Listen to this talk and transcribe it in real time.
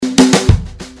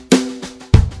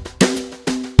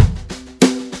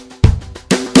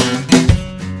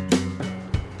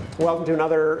Welcome to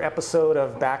another episode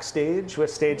of Backstage with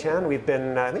Stagehand. We've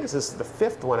been, I think this is the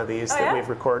fifth one of these that we've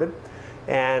recorded.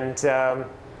 And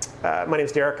my name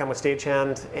is Derek, I'm with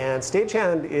Stagehand. And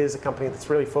Stagehand is a company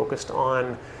that's really focused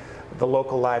on the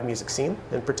local live music scene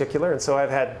in particular. And so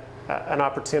I've had an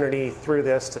opportunity through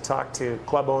this to talk to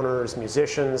club owners,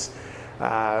 musicians,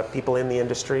 people in the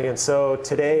industry. And so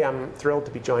today I'm thrilled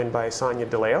to be joined by Sonia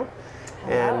Deleo.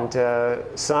 And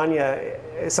Sonia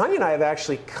and I have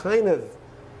actually kind of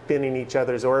been in each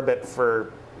other's orbit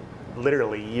for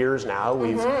literally years now.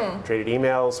 We've traded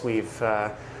emails, we've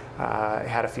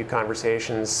had a few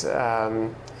conversations,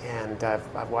 and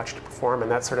I've watched you perform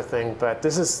and that sort of thing. But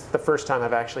this is the first time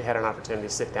I've actually had an opportunity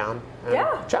to sit down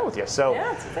and chat with you. So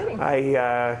it's exciting.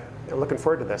 I'm looking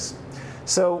forward to this.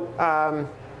 So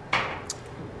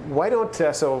why don't,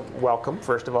 so welcome,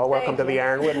 first of all. Welcome to the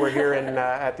Ironwood. We're here in,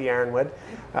 at the Ironwood.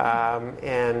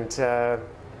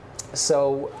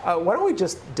 So why don't we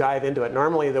just dive into it?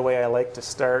 Normally the way I like to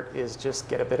start is just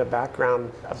get a bit of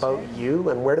background about you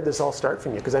and where did this all start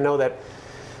from you? Because I know that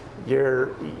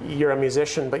you're a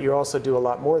musician, but you also do a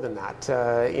lot more than that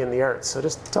in the arts. So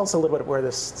just tell us a little bit where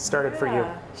this started for you.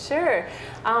 Sure.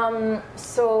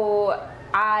 So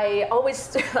I always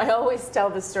tell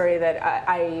the story that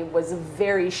I was a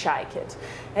very shy kid,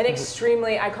 and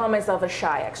extremely, I call myself a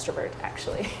shy extrovert,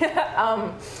 actually.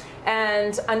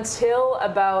 And until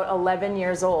about 11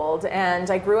 years old,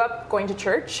 and I grew up going to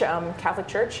church, Catholic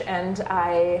church, and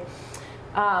I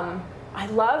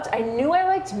knew I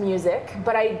liked music,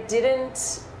 but I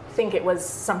didn't think it was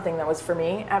something that was for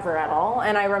me ever at all.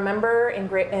 And I remember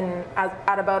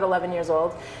at about 11 years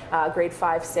old, grade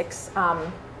 5, 6, I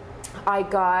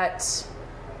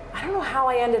don't know how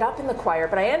I ended up in the choir,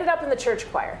 but I ended up in the church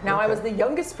choir. Now I was the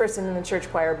youngest person in the church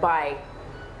choir by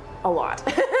a lot.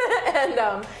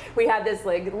 And we had this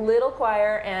like little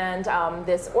choir and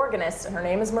this organist, and her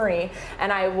name is Marie,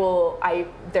 and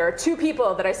there are two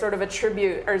people that I sort of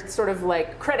attribute or sort of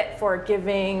like credit for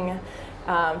giving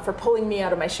for pulling me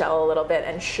out of my shell a little bit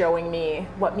and showing me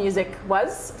what music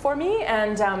was for me.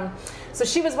 And so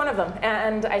she was one of them.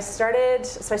 And I started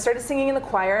singing in the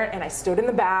choir, and I stood in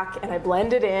the back and I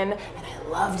blended in, and I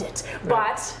loved it. Yeah.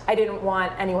 But I didn't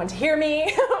want anyone to hear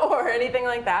me or anything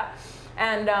like that.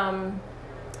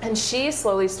 And she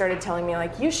slowly started telling me,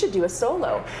 like, you should do a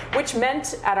solo, which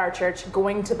meant at our church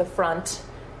going to the front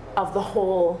of the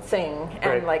whole thing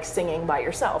and like singing by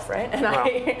yourself, right? And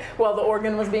well, the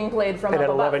organ was being played from at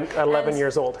 11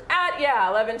 years old. At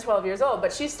 11, 12 years old.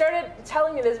 But she started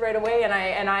telling me this right away,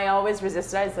 and I always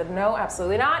resisted. I said, no,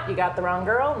 absolutely not. You got the wrong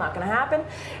girl. Not going to happen.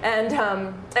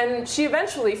 And she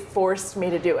eventually forced me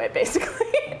to do it, basically.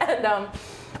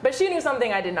 But she knew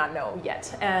something I did not know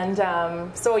yet. And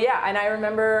so and I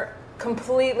remember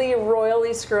completely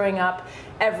royally screwing up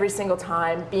every single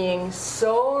time, being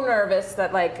so nervous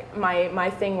that like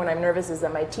my thing when I'm nervous is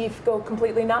that my teeth go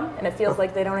completely numb and it feels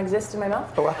like they don't exist in my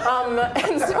mouth. Oh, wow.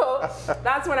 And so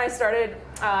that's when I started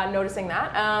noticing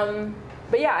that.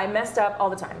 But yeah, I messed up all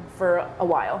the time for a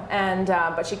while, and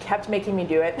but she kept making me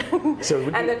do it. So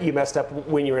you messed up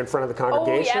when you were in front of the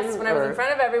congregation? Oh yes, when I was in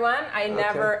front of everyone, I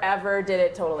never ever did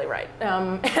it totally right,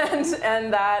 and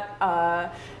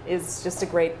that is just a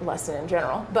great lesson in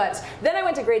general. But then I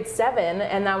went to grade 7,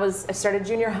 and I started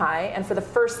junior high, and for the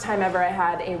first time ever, I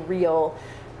had a real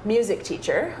music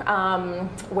teacher,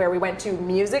 where we went to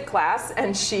music class,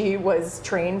 and she was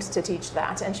trained to teach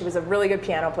that, and she was a really good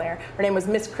piano player. Her name was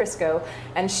Miss Crisco,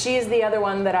 and she's the other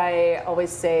one that I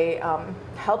always say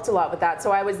helped a lot with that.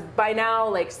 So I was by now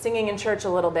like singing in church a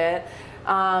little bit,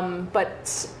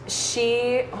 but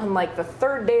she, on like the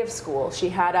 3rd day of school, she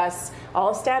had us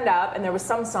all stand up, and there was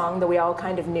some song that we all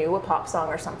kind of knew, a pop song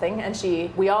or something, and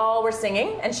we all were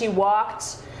singing, and she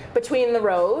walked between the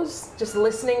rows, just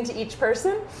listening to each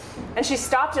person. And she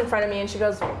stopped in front of me and she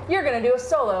goes, "You're gonna do a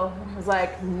solo." I was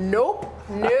like, nope,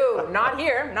 no, not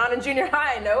here, not in junior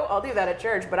high. No, I'll do that at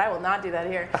church, but I will not do that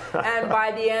here. And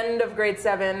by the end of grade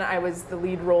 7, I was the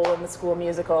lead role in the school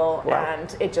musical. Wow.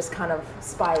 And it just kind of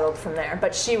spiraled from there.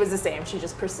 But she was the same. She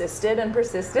just persisted and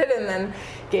persisted, and then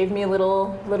gave me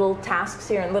little tasks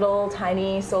here and little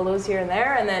tiny solos here and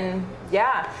there. And then,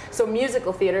 so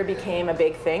musical theater became a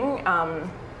big thing.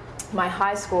 My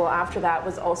high school after that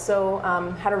was also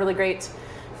had a really great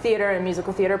theater and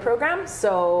musical theater program.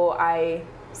 So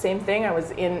same thing, I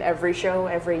was in every show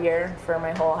every year for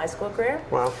my whole high school career.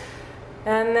 Wow.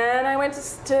 And then I went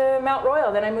to Mount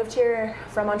Royal. Then I moved here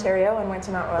from Ontario and went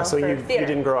to Mount Royal for theater. You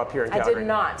didn't grow up here in Calgary? I did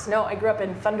not. No, I grew up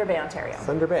in Thunder Bay, Ontario.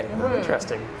 Thunder Bay. Oh,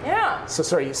 interesting. Yeah.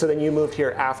 So then you moved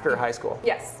here after high school?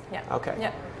 Yes. Yeah. Okay.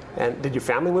 Yeah. And did your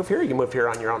family move here, or you moved here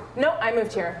on your own? No, I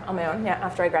moved here on my own, yeah,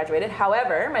 after I graduated.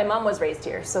 However, my mom was raised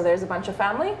here, so there's a bunch of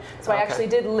family. So I actually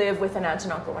did live with an aunt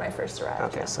and uncle when I first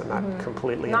arrived. Okay, so not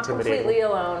completely Not intimidating. completely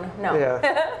alone, no.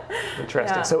 Yeah,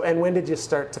 interesting. Yeah. So, and when did you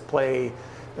start to play,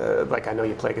 like I know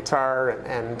you play guitar,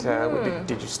 and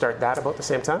did you start that about the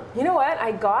same time? You know what?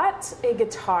 I got a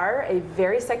guitar, a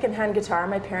very secondhand guitar.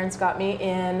 My parents got me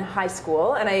in high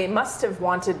school, and I must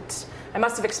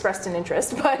have expressed an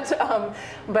interest,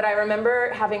 but I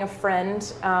remember having a friend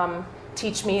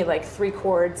teach me like 3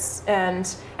 chords,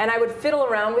 and I would fiddle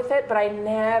around with it, but I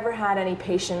never had any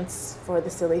patience for the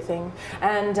silly thing,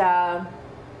 and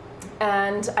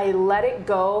I let it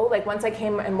go. Like once I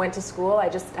came and went to school, I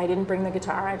didn't bring the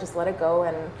guitar. I just let it go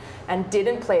and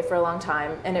didn't play for a long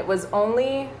time. And it was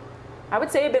only, I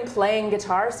would say I've been playing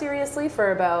guitar seriously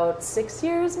for about 6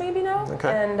 years maybe now. Okay.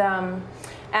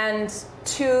 And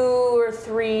 2 or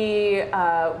 3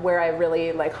 where I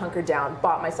really like hunkered down,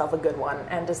 bought myself a good one,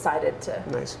 and decided to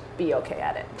be okay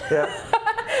at it.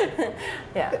 Yeah.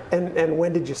 Yeah. And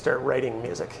when did you start writing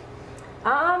music?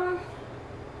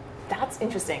 That's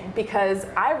interesting, because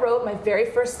I wrote my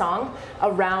very first song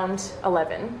around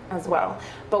 11 as well.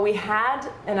 But we had,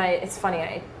 it's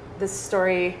funny, this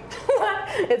story,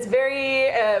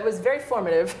 it was very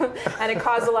formative, and it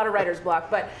caused a lot of writer's block.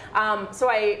 But so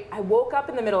I woke up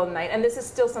in the middle of the night, and this is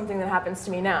still something that happens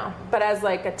to me now. But as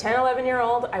like a 10,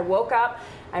 11-year-old, I woke up,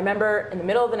 I remember in the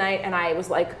middle of the night, and I was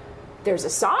like, there's a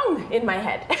song in my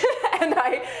head. and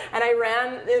I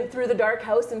ran through the dark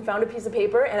house and found a piece of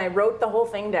paper, and I wrote the whole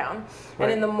thing down. Right.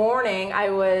 And in the morning, I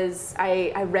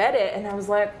read it, and I was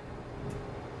like,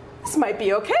 this might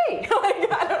be okay.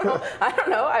 Like, I don't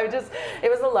know. It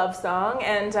was a love song,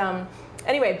 and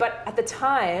anyway, but at the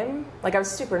time, like I was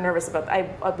super nervous about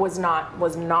that. I was not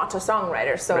a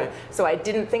songwriter, so I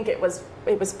didn't think it was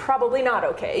probably not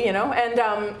okay, you know?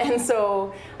 And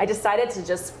so I decided to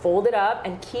just fold it up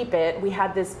and keep it. We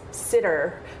had this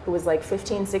sitter who was like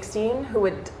 15, 16, who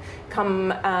would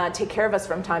come take care of us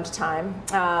from time to time.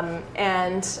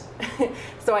 And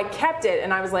so I kept it,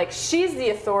 and I was like, she's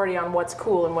the authority on what's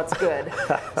cool and what's good.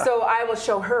 So I will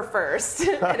show her first,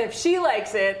 and if she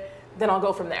likes it, then I'll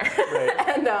go from there.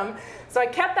 Right. And so I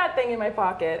kept that thing in my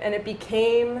pocket, and it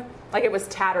became, like, it was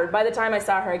tattered. By the time I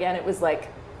saw her again, it was like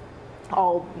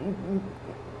all,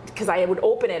 because I would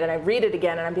open it and I'd read it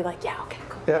again, and I'd be like, yeah, okay,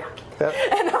 cool. Yep. Yeah,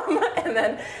 and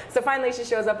then, so finally she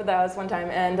shows up at the house one time,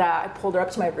 and I pulled her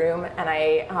up to my room, and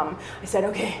I said,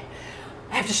 okay,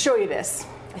 I have to show you this.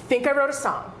 I think I wrote a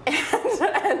song. And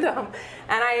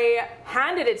I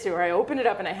handed it to her. I opened it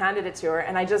up and I handed it to her,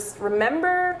 and I just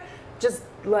remember just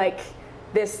like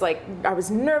this, like I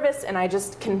was nervous, and I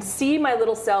just can see my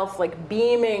little self like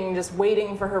beaming, just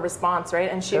waiting for her response, right?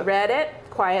 And she read it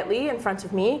quietly in front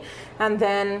of me, and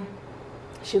then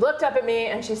she looked up at me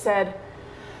and she said,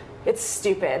 "It's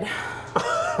stupid."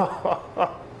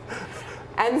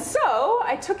 And so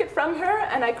I took it from her,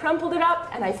 and I crumpled it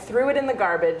up, and I threw it in the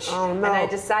garbage. Oh, no. And I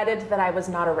decided that I was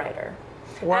not a writer.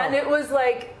 Wow. And it was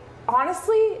like,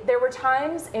 honestly, there were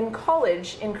times in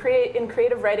college, in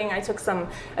creative writing, I took some,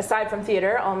 aside from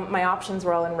theater, my options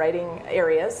were all in writing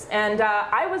areas, and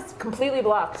I was completely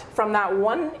blocked from that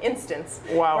one instance.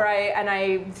 Wow. Where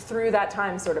I through that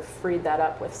time, sort of freed that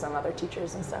up with some other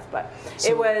teachers and stuff, but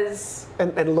it was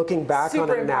And looking back on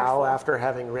it now, impactful. after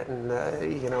having written,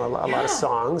 a lot of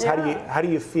songs, how do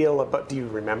you feel about? Do you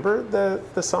remember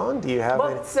the song? Do you have?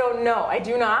 Well, so no, I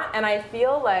do not, and I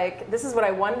feel like this is what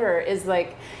I wonder is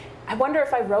like. I wonder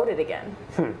if I wrote it again.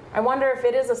 I wonder if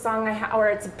it is a song or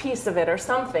it's a piece of it or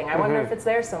something. I wonder if it's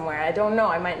there somewhere. I don't know.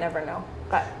 I might never know.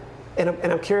 But. And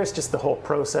I'm curious, just the whole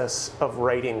process of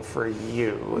writing for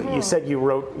you. You said you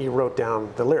wrote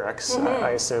down the lyrics. I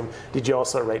assume. Did you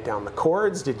also write down the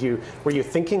chords? Were you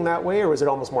thinking that way, or was it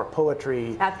almost more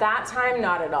poetry? At that time,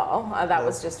 not at all. That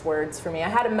was just words for me. I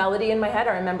had a melody in my head.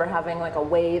 I remember having like a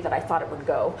way that I thought it would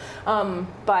go.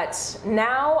 But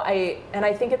now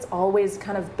I think it's always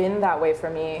kind of been that way for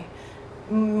me.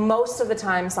 Most of the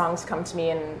time, songs come to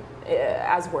me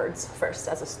as words first,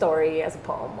 as a story, as a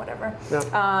poem, whatever. Yeah.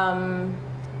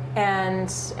 And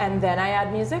then I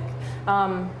add music.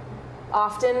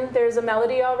 Often there's a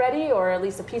melody already, or at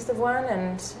least a piece of one,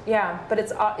 and but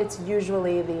it's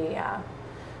usually the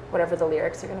whatever the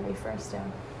lyrics are going to be first. Yeah.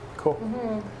 Cool.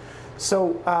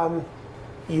 So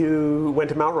you went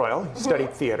to Mount Royal, you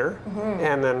studied theater,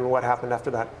 and then what happened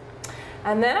after that?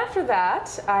 And then after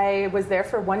that, I was there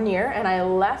for 1 year, and I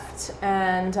left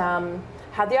and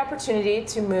had the opportunity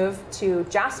to move to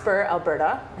Jasper,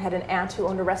 Alberta. I had an aunt who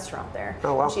owned a restaurant there.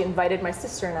 Oh, wow. She invited my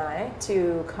sister and I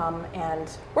to come and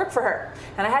work for her.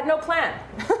 And I had no plan.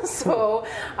 So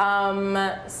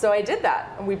I did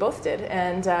that. We both did.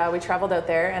 And we traveled out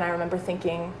there, and I remember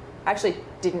thinking, I actually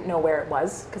didn't know where it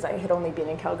was because I had only been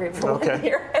in Calgary for 1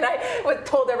 year, and I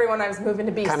told everyone I was moving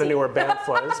to BC. Kind of knew where Banff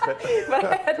was, but but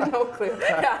I had no clue.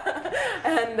 Yeah,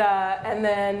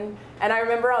 and I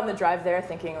remember on the drive there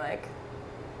thinking, like,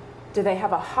 do they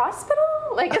have a hospital?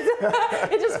 Like,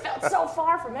 it just felt so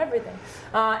far from everything,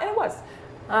 and it was.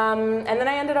 And then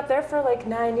I ended up there for like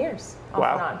 9 years, off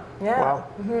and on. Yeah. Wow.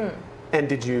 Mm-hmm. And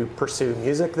did you pursue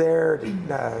music there?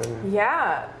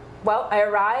 Yeah. Well, I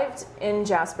arrived in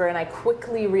Jasper, and I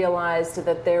quickly realized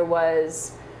that there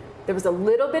was a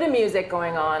little bit of music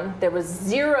going on. There was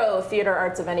zero theater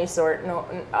arts of any sort, no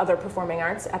other performing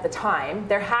arts at the time.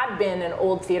 There had been an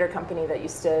old theater company that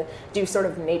used to do sort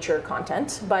of nature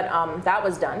content, but that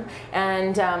was done.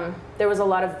 And there was a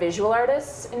lot of visual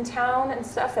artists in town and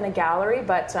stuff, and a gallery,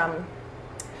 but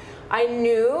I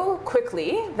knew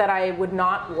quickly that I would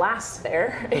not last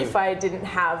there if I didn't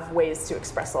have ways to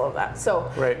express all of that.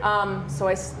 So, so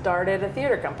I started a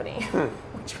theater company,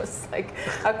 which was like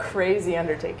a crazy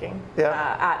undertaking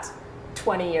at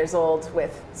 20 years old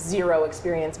with zero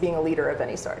experience being a leader of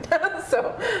any sort.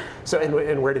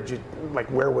 And where did you, like,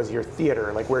 where was your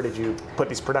theater? Like, where did you put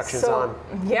these productions on?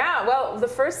 Yeah, well, the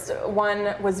first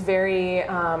one was very,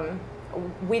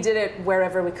 we did it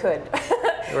wherever we could.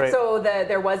 Right. So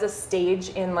there was a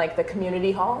stage in like the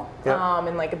community hall,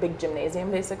 in like a big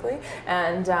gymnasium basically,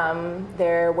 and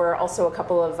there were also a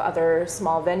couple of other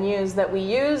small venues that we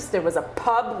used. There was a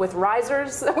pub with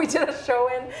risers that we did a show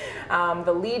in.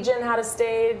 The Legion had a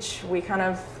stage. We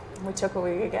took what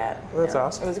we could get. That's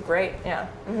awesome. It was great. Yeah.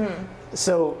 Mm-hmm.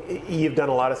 So you've done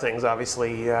a lot of things,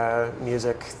 obviously,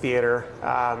 music, theater.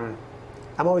 I'm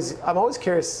always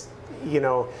curious, you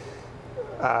know.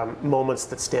 Moments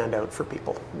that stand out for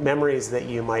people, memories that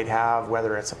you might have,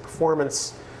 whether it's a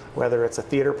performance, whether it's a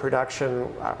theater production,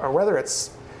 or whether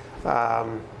it's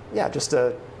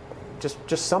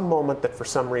just some moment that for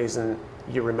some reason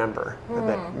you remember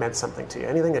that meant something to you.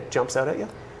 Anything that jumps out at you?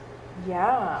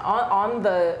 Yeah, on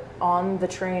the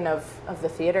train of the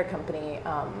theater company,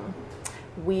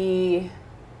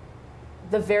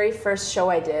 the very first show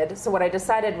I did, so what I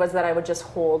decided was that I would just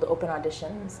hold open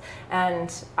auditions. And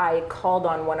I called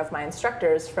on one of my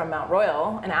instructors from Mount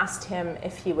Royal and asked him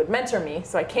if he would mentor me.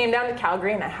 So I came down to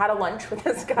Calgary and I had a lunch with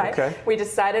this guy. Okay. We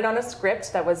decided on a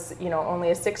script that was, you know,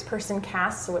 only a 6-person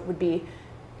cast, so it would be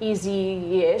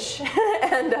easy-ish.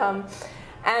 and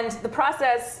the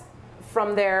process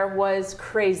from there was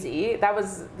crazy. That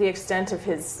was the extent of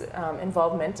his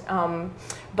involvement.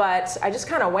 But I just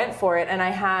kind of went for it, and I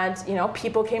had, you know,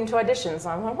 people came to auditions. And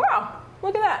I'm like, wow,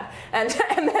 look at that.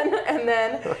 And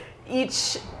then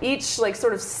each like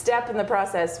sort of step in the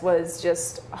process was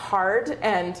just hard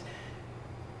and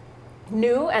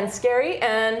new and scary,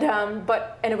 and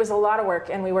it was a lot of work,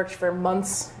 and we worked for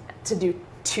months to do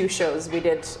 2 shows. We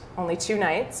did only 2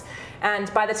 nights,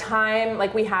 and by the time,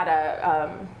 like, we had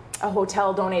a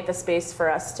hotel donate the space for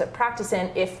us to practice in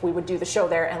if we would do the show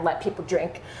there and let people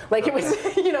drink. Like, it was,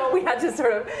 you know, we had to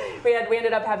sort of, we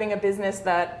ended up having a business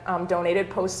that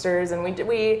donated posters, and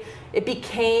it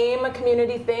became a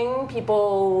community thing.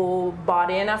 People bought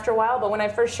in after a while, but when I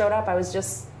first showed up, I was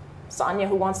just Sonia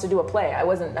who wants to do a play. I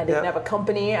didn't have a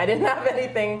company, I didn't have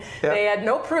anything. They had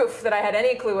no proof that I had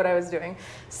any clue what I was doing.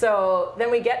 So then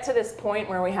we get to this point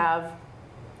where we have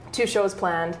 2 shows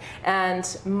planned,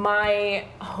 and my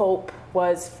hope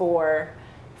was for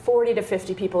 40 to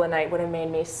 50 people a night would have made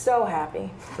me so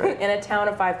happy. Right. In a town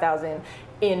of 5,000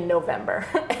 in November.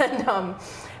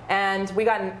 And we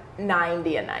got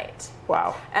 90 a night.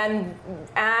 Wow. And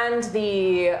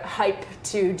the hype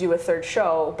to do a 3rd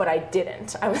show, but I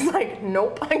didn't. I was like,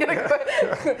 nope, I'm gonna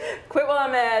quit while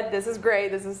I'm ahead. This is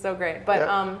great, this is so great. But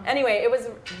anyway, it was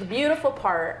the beautiful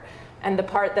part. And the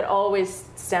part that always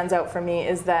stands out for me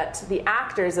is that the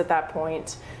actors at that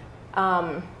point,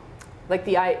 like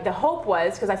the hope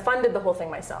was, because I funded the whole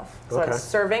thing myself. So I was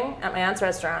serving at my aunt's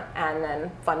restaurant and then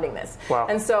funding this. Wow.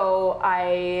 And so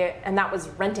and that was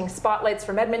renting spotlights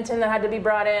from Edmonton that had to be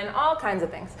brought in, all kinds of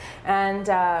things. And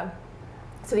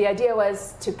so the idea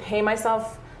was to pay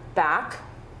myself back,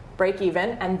 break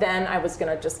even, and then I was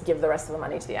going to just give the rest of the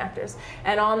money to the actors.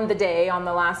 And on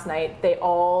the last night, they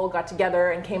all got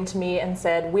together and came to me and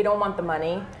said, we don't want the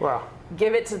money. Wow.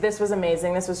 This was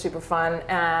amazing, this was super fun,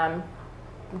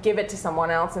 give it to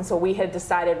someone else. And so we had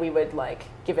decided we would like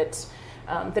give it,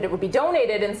 that it would be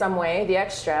donated in some way, the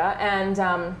extra, and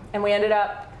we ended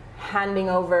up handing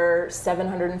over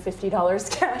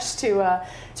 $750 cash to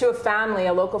a family,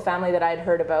 a local family that I'd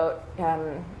heard about,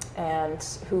 and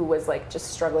who was like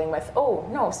just struggling with, oh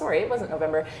no, sorry, it wasn't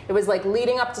November. It was like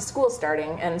leading up to school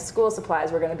starting, and school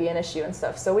supplies were going to be an issue and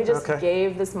stuff. So we just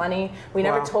gave this money. We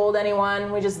never told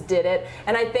anyone. We just did it.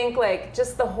 And I think like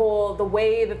just the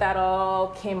way that all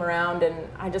came around, and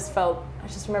I just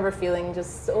remember feeling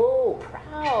just so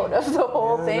proud of the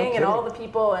whole thing and all the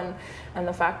people and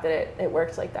the fact that it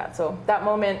worked like that. So that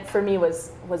moment for me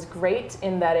was great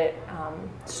in that it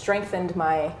strengthened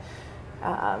my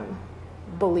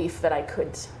belief that I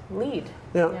could lead.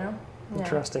 Yeah. You know?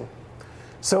 Interesting.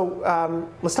 So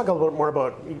let's talk a little bit more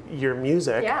about your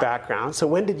music background. So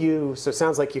when did you, so it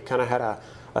sounds like you kind of had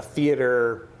a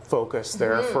theater focus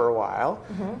there for a while,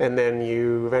 and then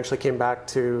you eventually came back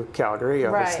to Calgary,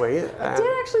 obviously. Right. I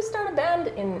did actually start a band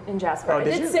in Jasper. I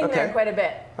did sing there quite a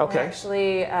bit. Okay.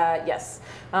 Actually, yes.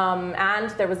 And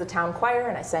there was a town choir,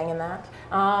 and I sang in that.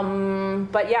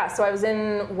 But yeah, so I was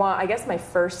in, I guess my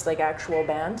first like actual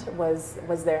band was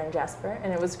there in Jasper,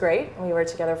 and it was great. We were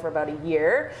together for about a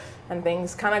year, and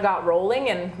things kind of got rolling.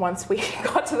 And once we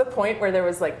got to the point where there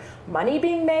was like money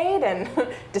being made and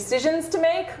decisions to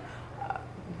make,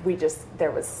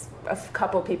 there was a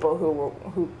couple people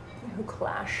who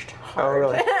clashed hard. Oh,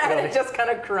 really? And it just kind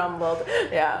of crumbled.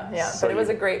 Yeah. So but it was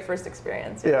a great first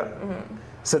experience. Yeah.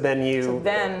 So then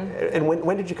and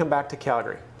when did you come back to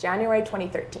Calgary? January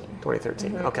 2013.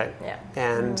 2013. Okay. Yeah.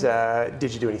 And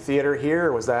did you do any theater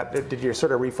here, or did you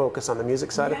sort of refocus on the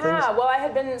music side of things? Yeah. Well,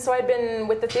 I'd been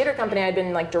with the theater company. I'd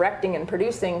been like directing and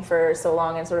producing for so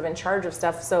long, and sort of in charge of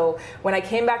stuff. So when I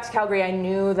came back to Calgary, I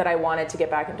knew that I wanted to get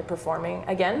back into performing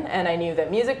again, and I knew that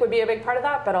music would be a big part of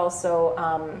that, but also,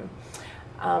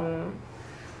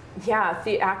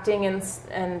 the acting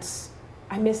and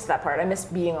I missed that part. I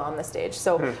missed being on the stage.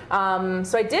 So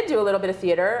so I did do a little bit of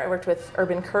theater. I worked with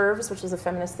Urban Curves, which was a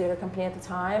feminist theater company at the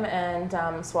time,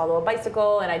 and Swallow a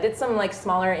Bicycle, and I did some like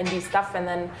smaller indie stuff, and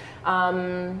then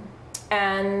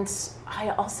and I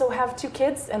also have 2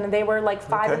 kids, and they were like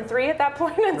 5 and 3 at that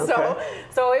point, and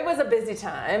so it was a busy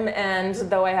time. And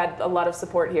though I had a lot of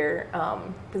support here,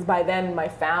 because by then my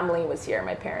family was here,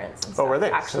 my parents and stuff. Oh, were they?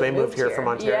 So they moved here from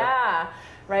Ontario? Yeah.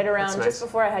 Right around just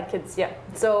before I had kids, yeah.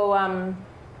 So,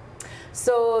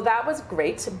 so that was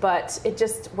great, but it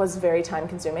just was very time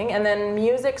consuming. And then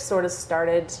music sort of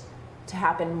started to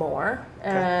happen more,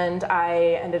 and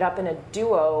I ended up in a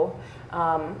duo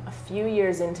a few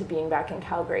years into being back in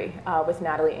Calgary with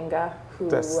Natalie Inga, who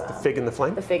that's the Fig and the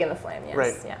Flame. The Fig and the Flame, yes,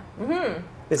 right. Yeah.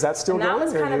 Is that still going? That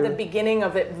was kind of the beginning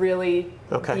of it really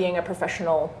being a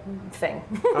professional thing.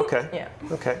 Okay. Yeah.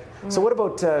 Okay. So what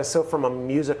about, so from a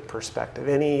music perspective,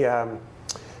 any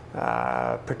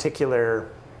particular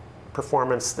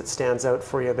performance that stands out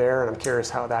for you there? And I'm curious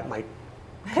how that might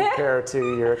compare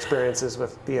to your experiences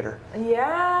with theater.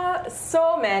 Yeah,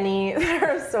 so many.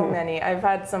 There are so many. I've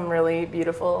had some really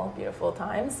beautiful, beautiful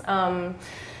times. And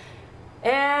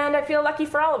I feel lucky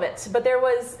for all of it. But there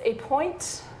was a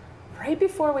point right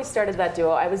before we started that duo,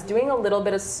 I was doing a little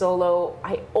bit of solo.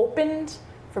 I opened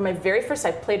for I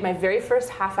played my very first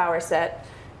half-hour set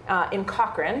in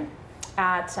Cochrane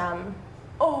at,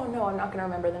 oh no, I'm not going to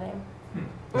remember the name.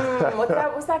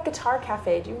 What's that guitar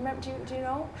cafe? Do you remember? Do you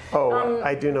know? Oh,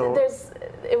 I do know.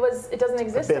 It doesn't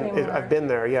exist anymore. I've been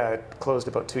there. Yeah, it closed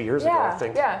about 2 years ago, I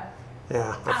think. Yeah.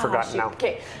 Yeah, I've forgotten now.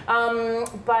 Okay,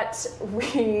 but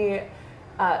we.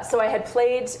 So I had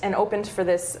played and opened for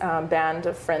this band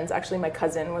of friends. Actually, my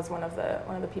cousin was one of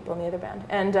the people in the other band,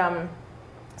 and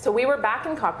so we were back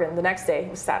in Cochrane the next day. It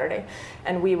was Saturday,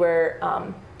 and we were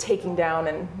taking down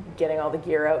and getting all the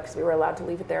gear out because we were allowed to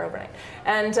leave it there overnight.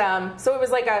 And so it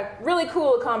was like a really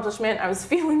cool accomplishment. I was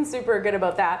feeling super good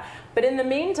about that. But in the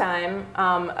meantime,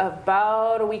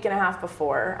 about a week and a half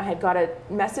before, I had got a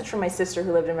message from my sister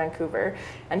who lived in Vancouver,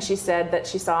 and she said that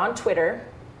she saw on Twitter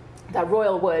that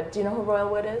Royal Wood, do you know who Royal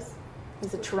Wood is?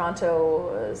 He's a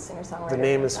Toronto singer-songwriter. The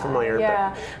name is familiar.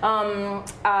 Yeah,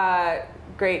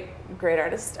 great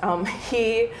artist.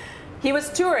 He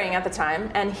was touring at the time,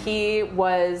 and he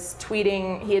was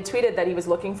tweeting. He had tweeted that he was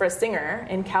looking for a singer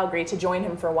in Calgary to join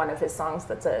him for one of his songs.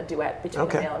 That's a duet between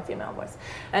a male and female voice.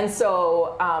 And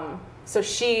so, so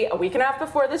she, a week and a half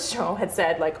before this show, had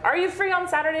said, like, "Are you free on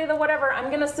Saturday? The whatever. I'm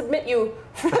gonna submit you.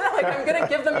 Like, I'm gonna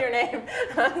give them your name."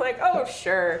 I was like, "Oh,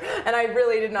 sure." And I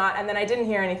really did not. And then I didn't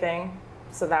hear anything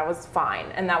So that was fine.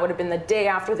 And that would have been the day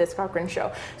after this Cochrane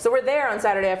show. So we're there on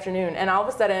Saturday afternoon, and all of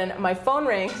a sudden my phone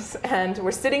rings, and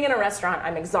we're sitting in a restaurant.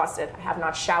 I'm exhausted. I have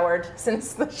not showered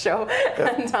since the show.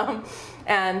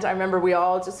 And I remember we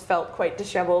all just felt quite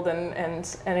disheveled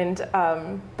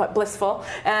but blissful.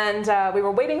 And we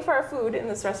were waiting for our food in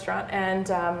this restaurant, and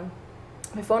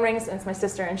my phone rings, and it's my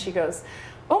sister, and she goes,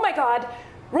 "Oh my God,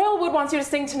 Royal Wood wants you to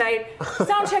sing tonight.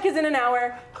 Sound check is in an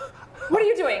hour. What are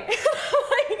you doing?"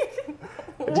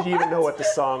 Did you even know what the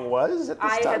song was at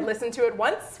this time? I had listened to it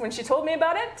once when she told me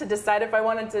about it to decide if I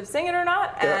wanted to sing it or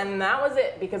not, and that was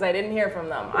it, because I didn't hear from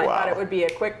them. I thought it would be a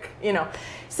quick,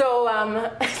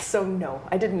 So, so no,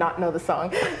 I did not know the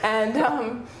song.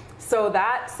 And so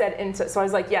that set into, so I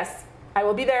was like, yes, I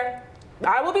will be there.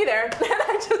 I will be there.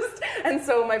 And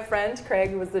so my friend Craig,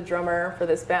 who was the drummer for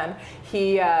this band,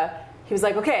 he was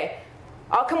like, okay,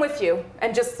 I'll come with you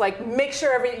and just like make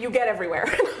sure you get everywhere.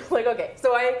 Like, okay.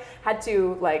 So I had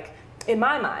to, like, in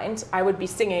my mind, I would be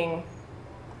singing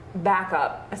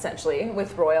backup essentially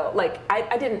with Royal. Like,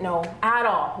 I didn't know at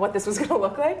all what this was going to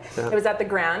look like. Yeah. It was at the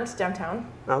Grand downtown.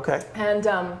 Okay.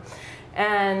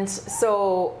 And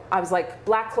so I was like,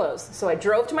 black clothes. So I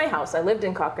drove to my house. I lived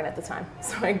in Cochrane at the time.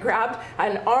 So I grabbed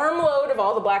an armload of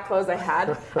all the black clothes I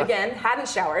had. Again, hadn't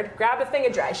showered. Grabbed a thing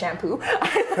of dry shampoo.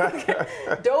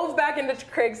 I dove back into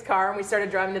Craig's car, and we started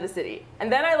driving to the city.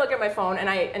 And then I look at my phone, and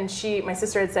my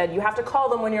sister had said, you have to call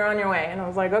them when you're on your way. And I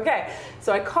was like, okay.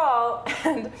 So I call,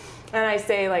 and I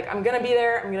say, like, I'm going to be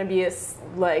there. I'm going to be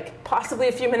possibly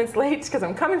a few minutes late because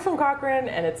I'm coming from Cochrane.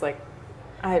 And it's like,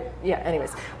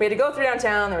 anyways, we had to go through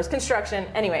downtown, there was construction.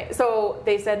 Anyway, so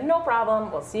they said, no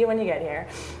problem, we'll see you when you get here.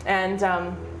 And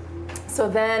so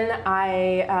then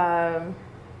I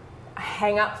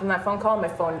hang up from that phone call, and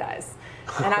my phone dies.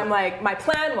 And I'm like, my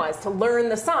plan was to learn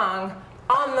the song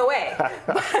on the way.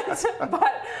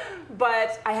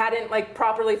 But I hadn't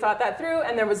properly thought that through,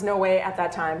 and there was no way at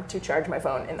that time to charge my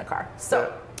phone in the car.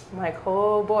 So I'm like,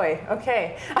 oh boy,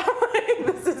 okay.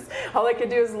 This is all I could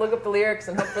do is look up the lyrics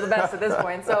and hope for the best at this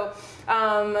point. So,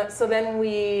 so then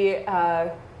we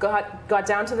got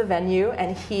down to the venue,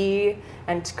 and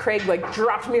Craig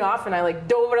dropped me off, and I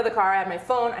dove over to the car. I had my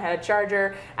phone, I had a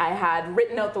charger, I had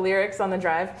written out the lyrics on the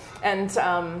drive, and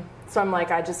so I'm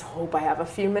like, I just hope I have a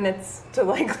few minutes to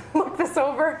look this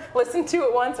over, listen to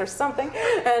it once or something,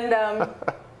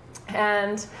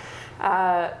 and.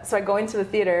 So I go into the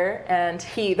theater, and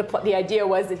the idea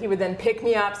was that he would then pick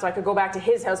me up so I could go back to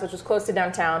his house, which was close to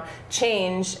downtown,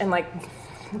 change, and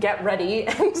get ready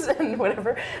and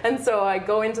whatever. And so I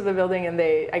go into the building, and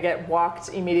I get walked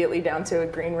immediately down to a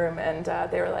green room, and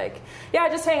they were like, yeah,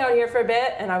 just hang out here for a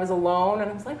bit. And I was alone, and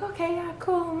I was like, okay, yeah,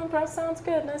 cool, no problem, sounds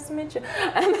good, nice to meet you.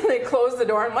 And then they closed the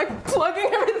door, and I'm plugging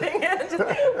everything in,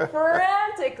 just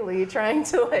frantically trying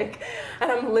to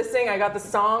and I'm listening. I got the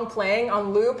song playing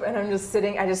on loop, and I'm just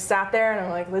sitting, I just sat there,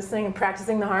 and I'm listening and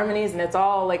practicing the harmonies, and it's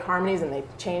all harmonies, and they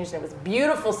changed, and it was a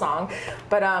beautiful song.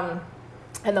 But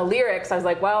and the lyrics, I was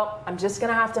like, well, I'm just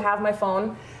going to have my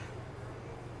phone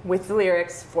with the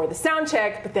lyrics for the sound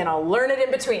check, but then I'll learn it in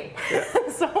between. Yeah.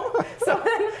 so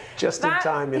then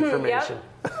just-in-time information. Yep.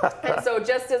 And so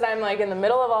just as I'm in the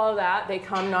middle of all of that, they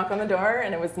come knock on the door,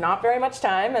 and it was not very much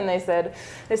time, and they said,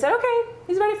 okay,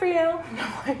 he's ready for you now. And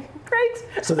I'm like, great.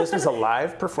 So this was a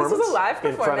live performance? This was a live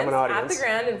performance in front of an audience? At the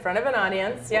Grand, in front of an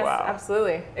audience. Yes, wow.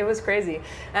 Absolutely. It was crazy.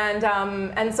 And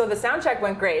so the sound check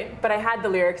went great, but I had the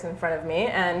lyrics in front of me,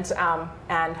 and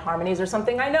harmonies are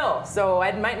something I know. So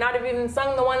I might not have even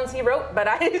sung the ones he wrote, but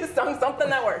I sung something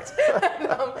that worked.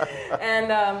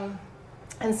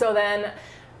 And so then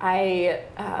I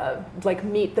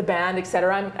meet the band,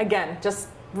 etc. I'm again just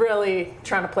really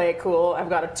trying to play it cool. I've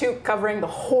got a toque covering the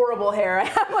horrible hair I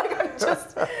have. I'm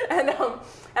just and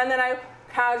then I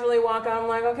casually walk out. I'm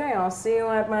like, okay, I'll see you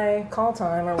at my call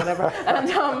time or whatever. And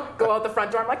go out the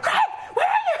front door. I'm like, Craig, where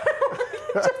are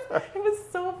you? It was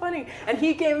so funny. And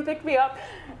he came and picked me up,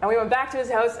 and we went back to his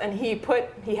house, and he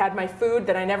had my food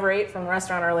that I never ate from the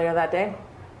restaurant earlier that day,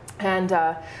 and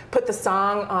put the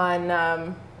song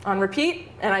on repeat,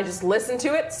 and I just listened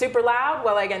to it super loud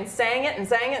while I again sang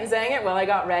it while I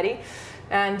got ready.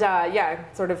 And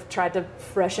sort of tried to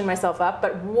freshen myself up.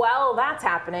 But while that's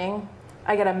happening,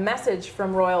 I get a message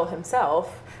from Royal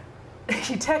himself.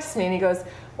 He texts me and he goes,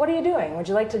 what are you doing? Would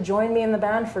you like to join me in the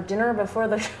band for dinner before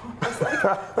the show? I was like,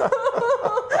 I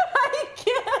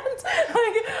can't.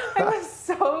 I was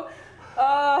so...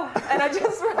 And I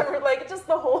just remember, like, just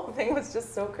the whole thing was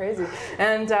just so crazy.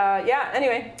 And yeah,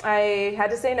 anyway, I had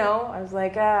to say no. I was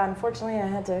like, unfortunately, I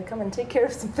had to come and take care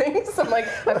of some things. I'm like,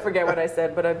 I forget what I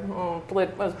said, but it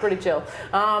was pretty chill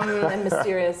and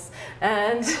mysterious.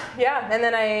 And yeah, and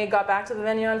then I got back to the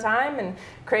venue on time, and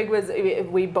Craig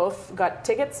we both got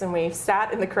tickets, and we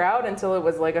sat in the crowd until it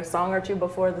was like a song or two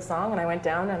before the song, and I went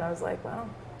down, and I was like, well,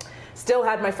 still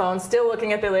had my phone, still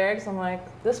looking at the lyrics. I'm like,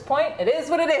 this point, it is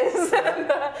what it is.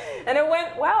 And it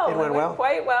went well. It went well.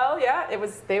 Quite well, yeah.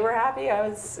 They were happy.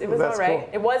 It was all right. Cool.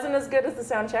 It wasn't as good as the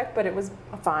sound check, but it was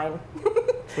fine.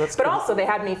 But cool. Also, they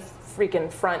had me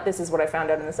freaking front. This is what I found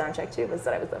out in the sound check too, was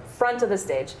that I was the front of the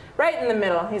stage, right in the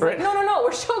middle. He's like, no,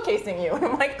 we're showcasing you. And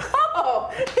I'm like, oh,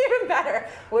 even better.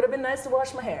 Would have been nice to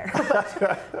wash my hair.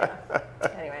 But,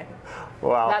 anyway,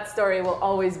 wow. That story will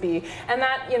always be. And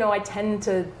that, I tend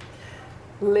to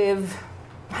live,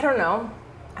 I don't know,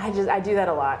 I do that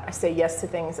a lot. I say yes to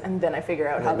things, and then I figure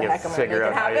out how the heck I'm going to make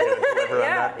it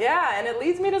happen. Yeah, and it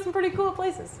leads me to some pretty cool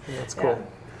places. That's cool. Yeah.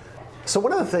 So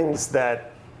one of the things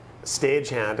that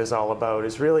Stagehand is all about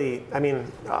is really, I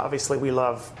mean, obviously we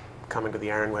love coming to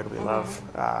the Ironwood. We love,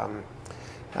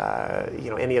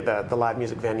 any of the live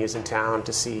music venues in town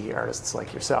to see artists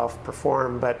like yourself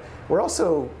perform. But we're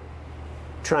also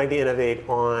trying to innovate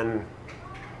on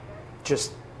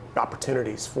just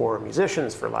opportunities for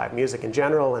musicians, for live music in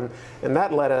general, and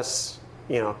that led us,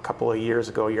 a couple of years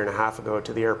ago, year and a half ago,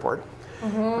 to the airport.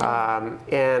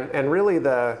 And really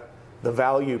the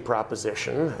value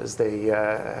proposition,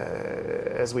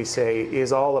 as we say,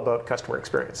 is all about customer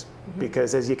experience.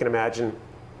 Because as you can imagine,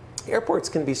 airports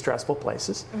can be stressful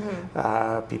places.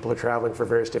 People are traveling for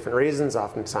various different reasons.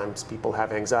 Oftentimes people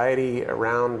have anxiety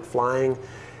around flying.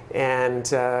 And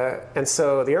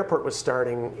so the airport was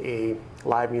starting a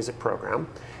live music program,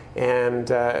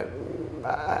 and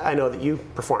I know that you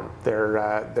performed there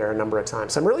a number of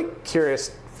times. So I'm really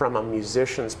curious from a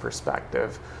musician's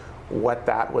perspective what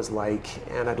that was like,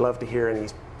 and I'd love to hear any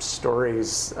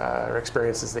stories or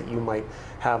experiences that you might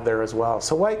have there as well.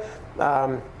 So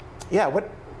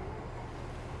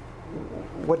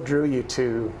what drew you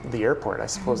to the airport? I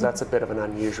suppose that's a bit of an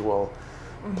unusual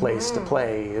place to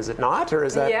play, is it not, or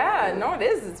is that? Yeah, no, it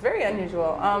is. It's very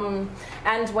unusual. And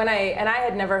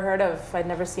I'd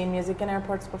never seen music in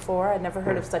airports before. I'd never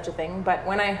heard of such a thing. But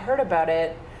when I heard about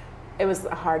it, it was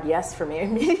a hard yes for me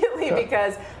immediately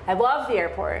because I love the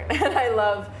airport and I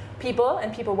love people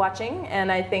and people watching.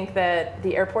 And I think that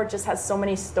the airport just has so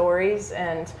many stories,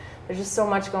 and there's just so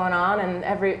much going on, and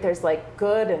there's like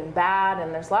good and bad,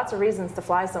 and there's lots of reasons to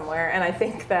fly somewhere. And I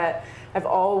think that I've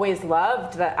always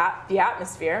loved the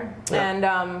atmosphere. And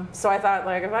so I thought,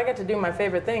 like, if I get to do my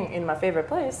favorite thing in my favorite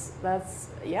place,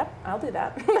 I'll do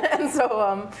that. And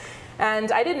so,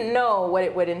 and I didn't know what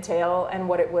it would entail and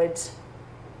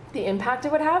the impact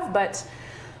it would have, but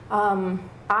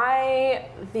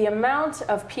the amount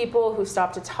of people who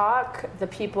stopped to talk, the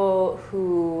people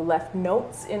who left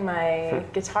notes in my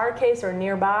guitar case or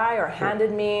nearby or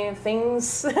handed me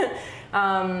things.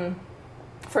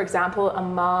 For example, a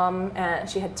mom,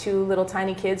 she had 2 little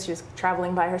tiny kids. She was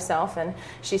traveling by herself, and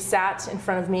she sat in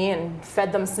front of me and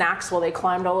fed them snacks while they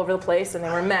climbed all over the place, and they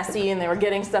were messy and they were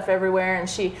getting stuff everywhere. And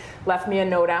she left me a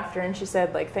note after, and she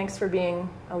said, like, thanks for being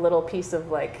a little piece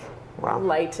of like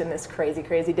light in this crazy,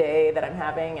 crazy day that I'm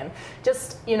having. And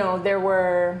just, there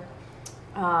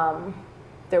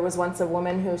was once a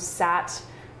woman who sat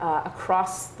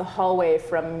across the hallway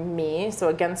from me, so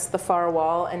against the far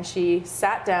wall, and she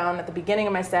sat down at the beginning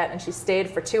of my set, and she stayed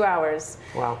for 2 hours.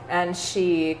 Wow. And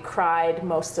she cried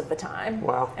most of the time.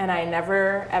 Wow. And I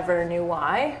never ever knew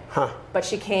why. But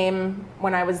she came,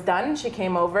 when I was done, she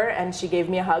came over and she gave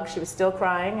me a hug. She was still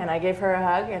crying, and I gave her a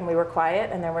hug, and we were quiet,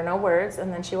 and there were no words,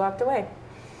 and then she walked away.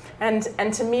 And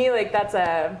to me, like,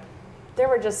 there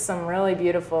were just some really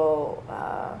beautiful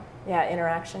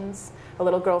interactions. A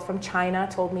little girl from China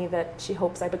told me that she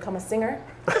hopes I become a singer.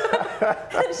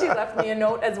 And she left me a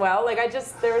note as well. Like,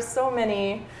 there were so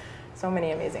many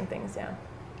amazing things,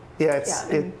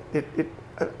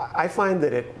 I find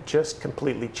that it just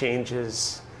completely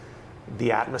changes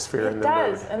the atmosphere in the mood.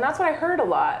 It does, and that's what I heard a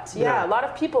lot. Yeah, a lot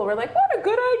of people were like, what a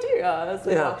good idea, as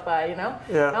they walked by,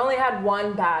 I only had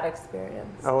one bad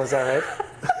experience. Oh, is that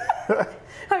right?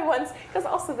 Because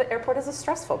also the airport is a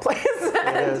stressful place.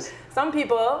 It is. Some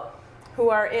people who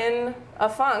are in a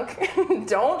funk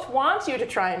don't want you to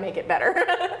try and make it better.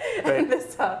 Right. And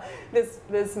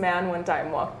this man one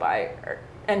time walked by,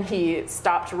 and he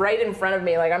stopped right in front of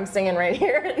me, like I'm singing right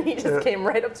here, and he just came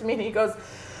right up to me and he goes,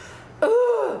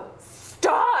 "Ugh,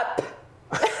 stop!"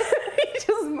 He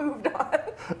just moved on.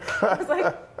 I was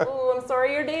like, oh, I'm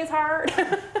sorry your day's hard.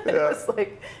 It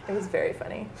was very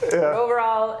funny. Yeah. But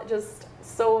overall, just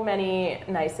so many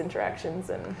nice interactions.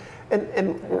 And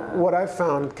what I've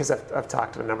found, because I've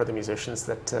talked to a number of the musicians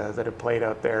that have played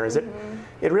out there, is it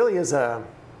really is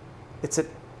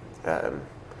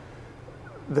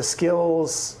the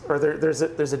skills, or there's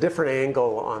a different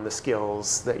angle on the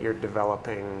skills that you're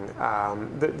developing.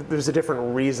 There's a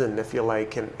different reason, if you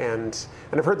like, and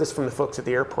I've heard this from the folks at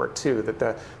the airport too, that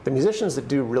the musicians that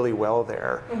do really well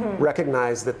there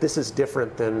recognize that this is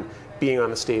different than being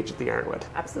on the stage at the Ironwood.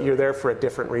 Absolutely. You're there for a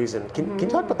different reason. Can you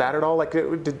talk about that at all? Like,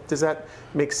 does that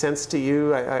make sense to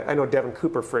you? I know Devin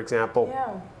Cooper, for example.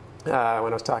 Yeah.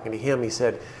 When I was talking to him, he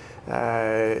said,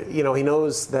 he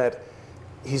knows that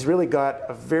he's really got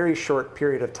a very short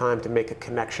period of time to make a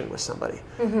connection with somebody.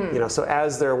 So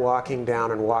as they're walking down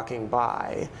and walking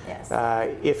by,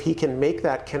 if he can make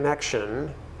that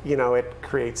connection, it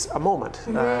creates a moment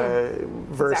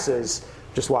versus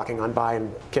just walking on by and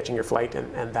catching your flight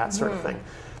and that sort of thing.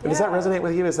 And does that resonate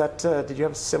with you? Is that did you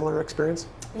have a similar experience?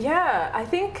 Yeah, I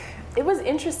think it was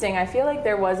interesting. I feel like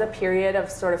there was a period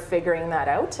of sort of figuring that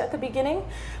out at the beginning,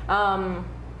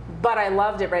 but I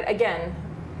loved it. Right, again,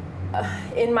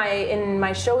 in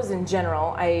my shows in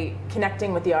general,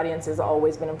 connecting with the audience has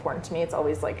always been important to me. It's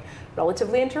always like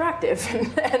relatively interactive,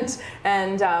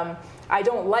 and I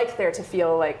don't like there to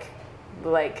feel like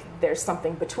there's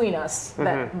something between us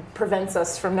that prevents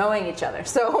us from knowing each other.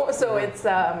 So it's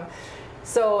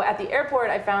so at the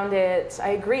airport, I found it. I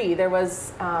agree. There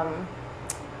was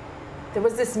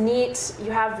this neat. You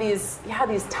have these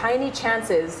tiny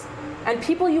chances. And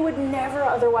people you would never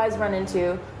otherwise run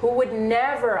into, who would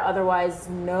never otherwise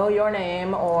know your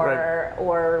name, or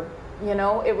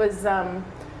it was,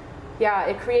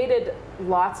 it created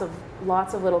lots of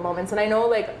little moments. And I know,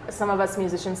 like, some of us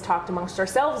musicians talked amongst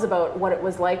ourselves about what it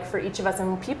was like for each of us,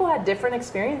 and people had different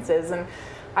experiences, and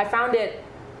I found it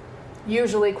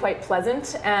usually quite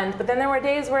pleasant. But then there were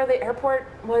days where the airport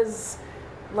was,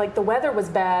 like, the weather was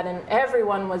bad and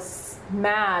everyone was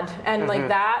mad, and like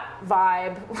that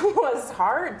vibe was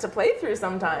hard to play through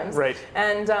sometimes. Right.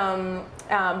 And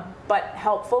but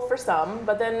helpful for some.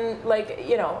 But then,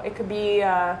 it could be.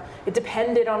 It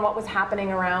depended on what was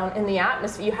happening around in the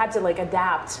atmosphere. You had to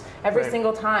adapt every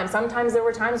single time. Sometimes there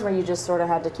were times where you just sort of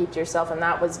had to keep to yourself, and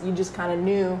you just kind of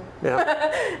knew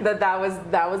that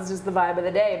was just the vibe of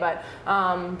the day. But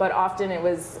often it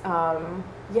was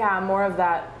more of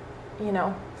that.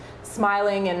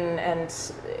 Smiling and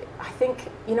I think,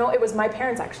 it was my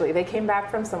parents actually. They came back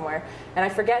from somewhere, and I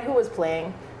forget who was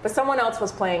playing, but someone else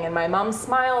was playing, and my mom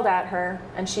smiled at her,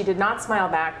 and she did not smile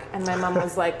back, and my mom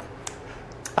was like,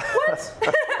 what?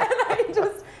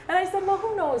 And I said, well,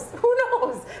 who knows? Who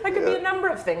knows? That could be a number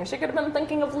of things. She could have been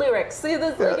thinking of lyrics. See,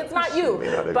 this, it's not you.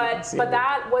 But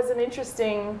that was an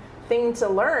interesting thing to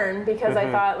learn, because I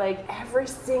thought, every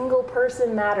single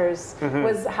person matters,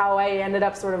 was how I ended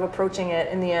up sort of approaching it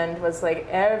in the end, was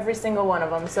every single one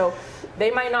of them. So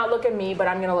they might not look at me, but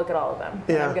I'm going to look at all of them.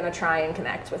 Yeah. And I'm going to try and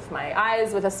connect with my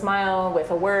eyes, with a smile,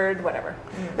 with a word, whatever.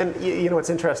 And it's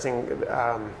interesting,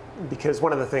 because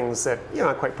one of the things that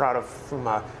I'm quite proud of from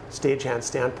a stagehand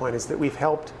standpoint is that we've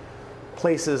helped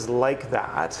places like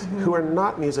that who are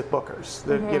not music bookers.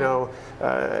 That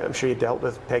I'm sure you dealt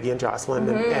with Peggy and Jocelyn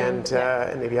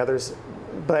and maybe others,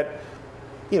 but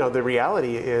the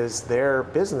reality is their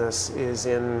business is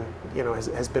in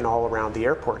has been all around the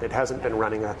airport. It hasn't been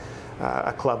running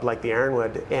a club like the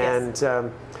Ironwood, and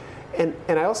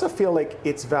I also feel like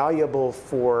it's valuable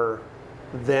for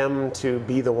them to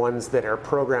be the ones that are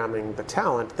programming the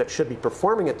talent that should be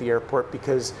performing at the airport,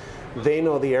 because they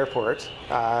know the airport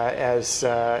as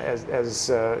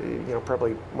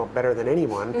probably better than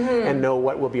anyone, and know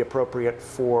what will be appropriate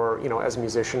for as a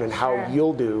musician and how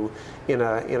you'll do in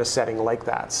a setting like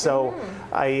that. So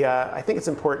I think it's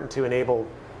important to enable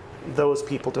those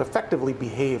people to effectively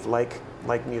behave like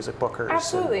music bookers.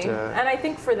 Absolutely, and I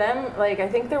think for them, I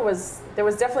think there was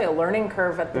definitely a learning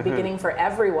curve at the beginning for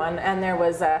everyone, and there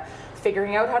was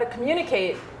figuring out how to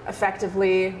communicate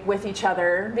effectively with each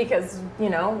other, because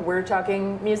we're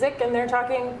talking music and they're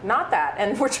talking not that,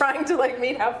 and we're trying to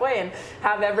meet halfway and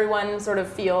have everyone sort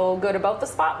of feel good about the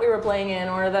spot we were playing in,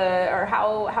 or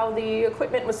how the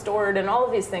equipment was stored, and all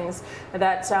of these things.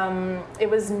 That it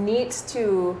was neat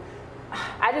to.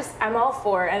 I'm all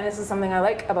for, and this is something I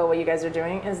like about what you guys are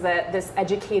doing, is that this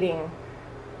educating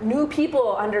new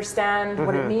people understand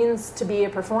what it means to be a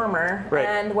performer,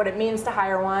 and what it means to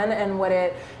hire one, and what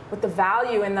the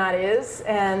value in that is,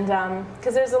 and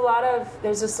because there's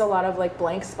just a lot of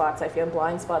blank spots, I feel,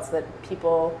 blind spots that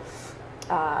people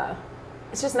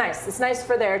it's just nice. It's nice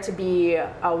for there to be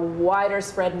a wider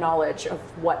spread knowledge of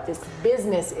what this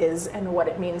business is and what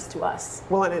it means to us.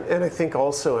 Well, and I think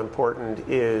also important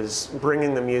is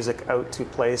bringing the music out to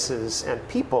places and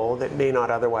people that may not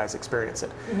otherwise experience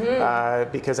it.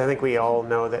 Because I think we all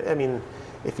know that, I mean,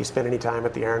 if you spend any time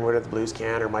at the Ironwood or the Blues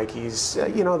Can or Mikey's,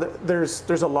 you know, there's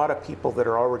a lot of people that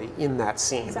are already in that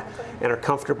scene and are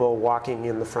comfortable walking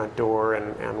in the front door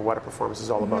and what a performance is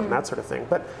all about and that sort of thing.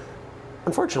 But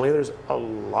unfortunately, there's a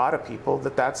lot of people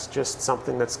that's just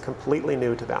something that's completely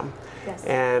new to them. Yes.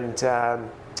 And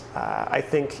I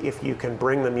think if you can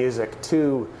bring the music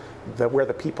to where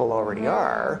the people already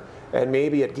are, and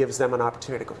maybe it gives them an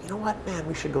opportunity to go, you know what, man,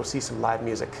 we should go see some live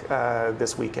music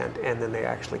this weekend, and then they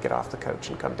actually get off the couch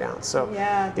and come down. So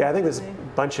yeah, I think there's a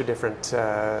bunch of different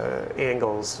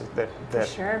angles that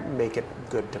make it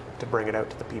good to bring it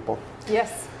out to the people.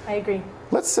 Yes, I agree.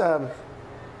 Let's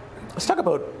talk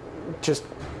about just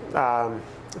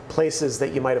places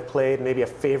that you might have played, maybe a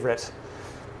favorite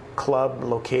club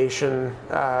location,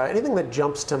 anything that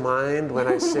jumps to mind when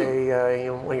I say you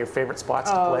know, one of your favorite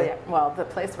spots to play? Yeah. Well, the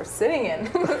place we're sitting in.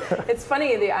 It's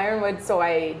funny, the Ironwood, so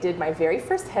I did my very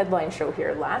first headline show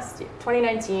here last year,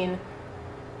 2019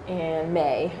 in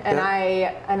May, and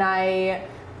I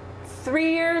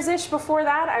 3 years-ish before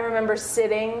that, I remember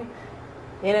sitting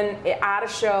at a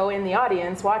show in the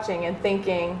audience watching and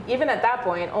thinking, even at that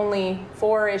point, only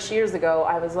 4-ish years ago,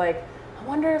 I was like, I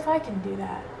wonder if I can do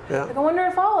that. Yeah. Like, I wonder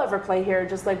if I'll ever play here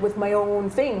just like with my own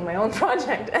thing, my own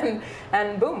project.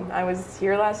 And boom, I was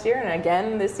here last year and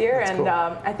again this year. That's cool.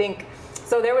 I think,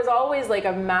 so there was always like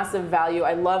a massive value.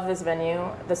 I love this venue.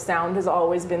 The sound has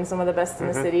always been some of the best in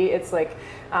the city. It's like,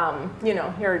 you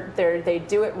know, they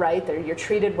do it right. You're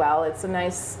treated well. It's a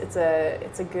nice, it's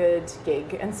a good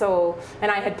gig. And so,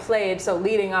 and I had played, so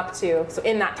leading up to, so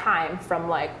in that time from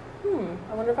like,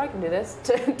 I wonder if I can do this,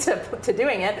 to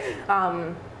doing it,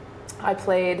 I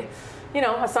played, you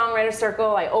know, a songwriter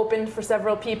circle. I opened for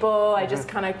several people. I just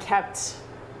kind of kept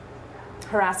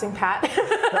harassing Pat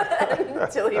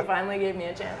until he finally gave me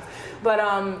a chance. But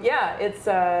yeah, it's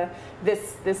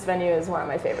this venue is one of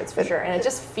my favorites for sure, and it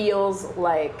just feels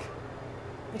like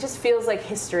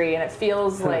history, and it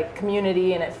feels like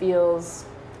community, and it feels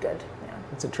good. Yeah,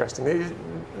 it's interesting.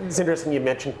 It's interesting you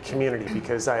mentioned community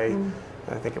because I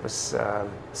think it was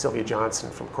Sylvia Johnson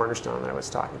from Cornerstone that I was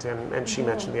talking to, and she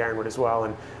mentioned the Ironwood as well,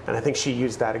 and I think she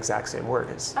used that exact same word,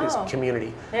 is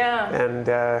community. Yeah.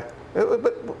 And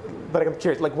but I'm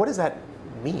curious, like, what does that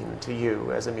mean to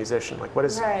you as a musician? Like, what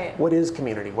is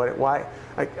community? Why?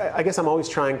 I guess I'm always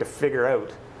trying to figure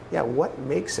out, what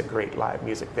makes a great live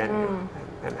music venue?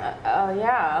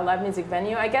 Yeah, a live music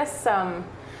venue. I guess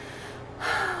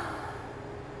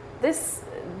this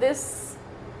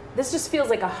just feels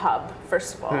like a hub,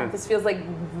 first of all. This feels like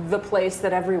the place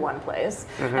that everyone plays.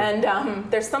 And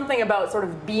there's something about sort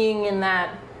of being in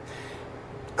that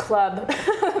club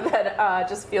that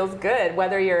just feels good,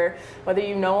 whether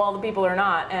you know all the people or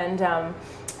not. And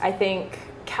I think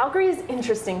Calgary is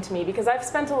interesting to me because I've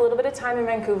spent a little bit of time in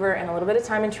Vancouver and a little bit of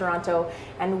time in Toronto,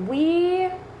 and we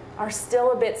are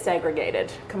still a bit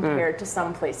segregated compared to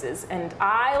some places. And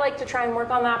I like to try and work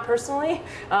on that personally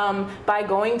by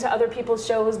going to other people's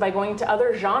shows, by going to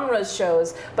other genres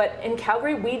shows. But in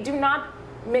Calgary, we do not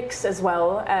mix as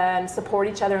well and support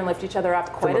each other and lift each other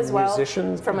up quite as well.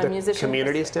 From a musician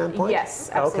community standpoint?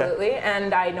 Yes, absolutely. Okay.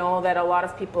 And I know that a lot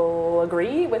of people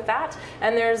agree with that.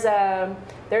 And there is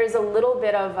a little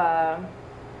bit of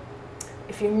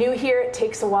if you're new here, it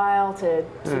takes a while to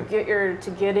get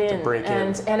in, to break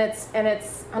in. And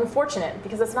it's unfortunate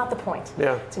because that's not the point.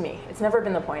 To me, it's never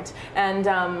been the point. And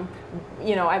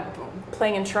you know, I'm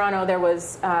playing in Toronto. There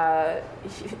was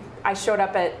I showed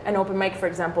up at an open mic, for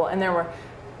example, and there were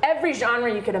every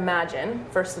genre you could imagine.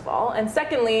 First of all, and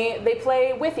secondly, they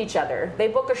play with each other. They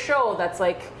book a show that's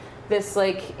like this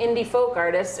indie folk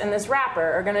artist and this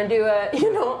rapper are gonna do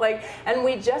and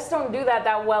we just don't do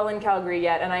that well in Calgary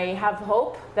yet, and I have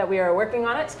hope that we are working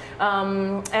on it,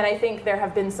 and I think there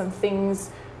have been some things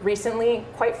recently.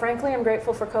 Quite frankly, I'm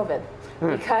grateful for COVID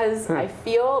because I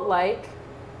feel like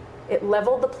it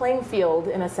leveled the playing field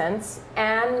in a sense,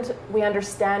 and we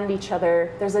understand each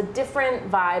other. There's a different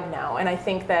vibe now, and I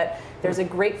think that there's a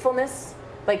gratefulness.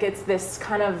 Like, it's this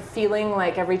kind of feeling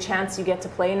like every chance you get to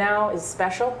play now is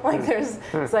special. Like,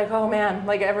 it's like, oh man,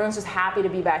 like everyone's just happy to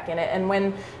be back in it. And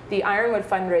when the Ironwood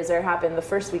fundraiser happened the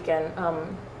first weekend,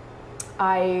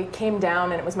 I came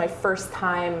down, and it was my first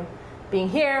time being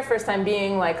here, first time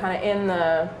being like kind of in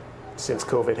the... Since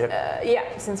COVID hit.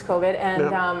 Since COVID.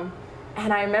 And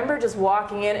and I remember just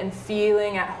walking in and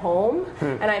feeling at home,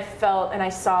 and I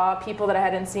saw people that I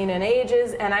hadn't seen in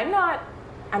ages, and I'm not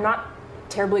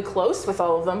terribly close with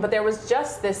all of them, but there was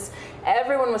just this,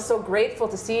 everyone was so grateful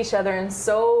to see each other and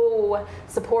so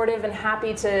supportive and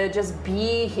happy to just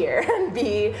be here and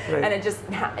be, right. And it just,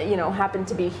 happened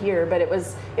to be here. But it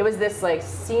was this like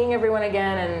seeing everyone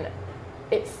again, and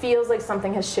it feels like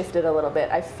something has shifted a little bit.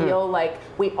 I feel like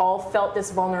we all felt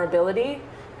this vulnerability,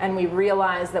 and we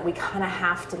realized that we kind of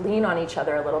have to lean on each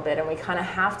other a little bit, and we kind of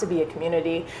have to be a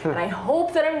community. And I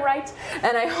hope that I'm right,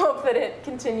 and I hope that it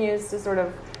continues to sort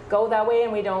of go that way,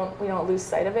 and we don't lose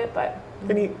sight of it. But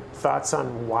any thoughts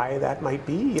on why that might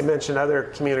be? You mentioned other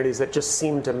communities that just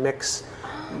seem to mix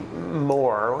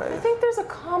more. I think there's a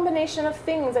combination of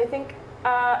things. I think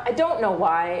I don't know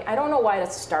why. I don't know why to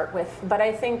start with, but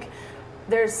I think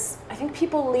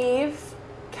people leave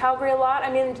Calgary a lot.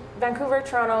 I mean, Vancouver,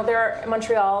 Toronto,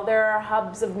 Montreal, there are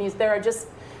hubs of music. There are just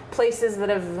places that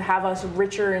have a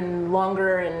richer and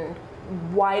longer and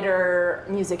wider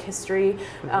music history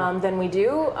than we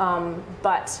do. And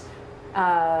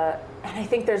I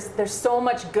think there's so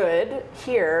much good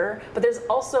here, but there's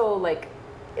also like,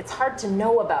 it's hard to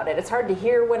know about it. It's hard to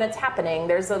hear when it's happening.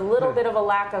 There's a little bit of a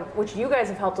lack of, which you guys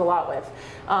have helped a lot with.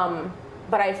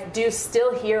 But I do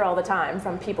still hear all the time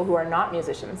from people who are not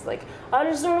musicians, like, I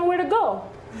just don't know where to go.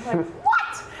 I'm like,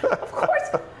 what? Of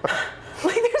course.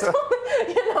 Like, there's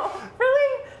only,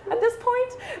 really at this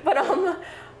point.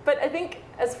 But I think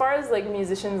as far as like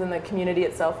musicians and the community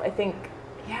itself, I think,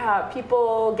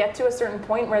 people get to a certain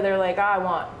point where they're like, I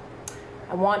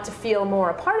want to feel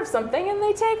more a part of something, and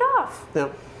they take off. Yeah.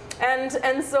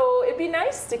 And so it'd be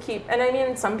nice to keep, and I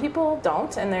mean, some people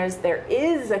don't, and there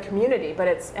is a community, but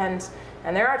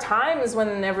and there are times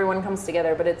when everyone comes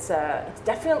together, but it's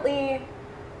definitely,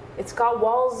 it's got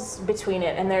walls between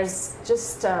it, and there's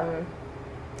just,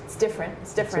 it's different.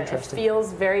 It's different. It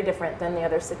feels very different than the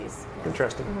other cities. Yeah.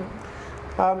 Interesting.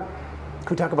 Can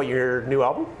we talk about your new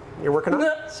album you're working on?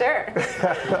 Sure.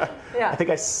 Yeah. I think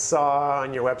I saw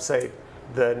on your website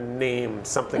the name,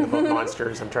 something about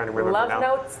monsters. I'm trying to remember now.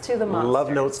 Love Notes to the Monsters. Love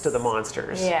Notes to the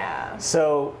Monsters. Yeah.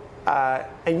 So,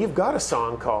 and you've got a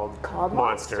song called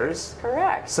Monsters.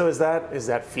 Correct. So is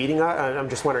that feeding? I'm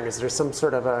just wondering, is there some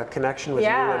sort of a connection with you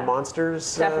and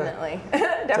monsters? Definitely.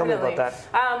 Definitely. Tell me about that.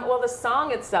 Well, the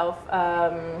song itself,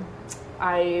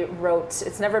 I wrote.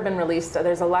 It's never been released.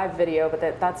 There's a live video, but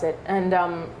that's it. And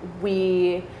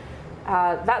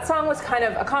that song was kind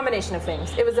of a combination of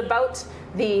things. It was about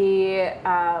the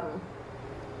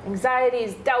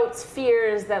anxieties, doubts,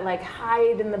 fears that like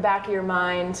hide in the back of your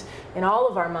mind, in all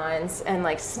of our minds, and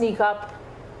like sneak up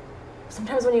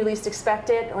sometimes when you least expect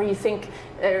it, or you think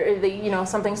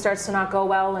something starts to not go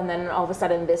well, and then all of a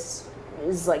sudden this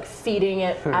is like feeding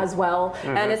it as well.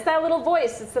 Mm-hmm. And it's that little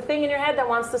voice, it's the thing in your head that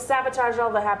wants to sabotage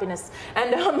all the happiness.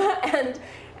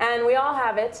 And we all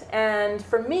have it. And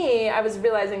for me, I was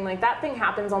realizing like that thing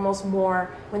happens almost more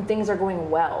when things are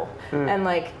going well. And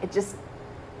like it just,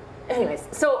 anyways.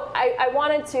 So I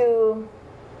wanted to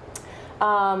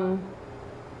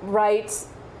write,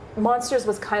 Monsters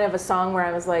was kind of a song where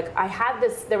I was like,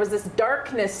 there was this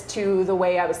darkness to the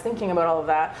way I was thinking about all of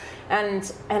that.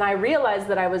 And I realized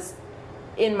that I was,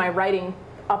 in my writing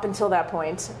up until that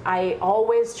point, I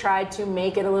always tried to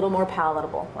make it a little more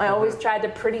palatable. I always tried to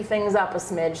pretty things up a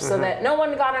smidge so that no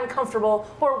one got uncomfortable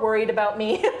or worried about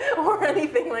me or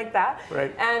anything like that.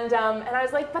 Right. And I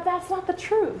was like, but that's not the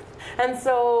truth. And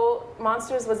so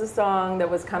Monsters was a song that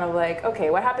was kind of like, okay,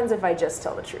 what happens if I just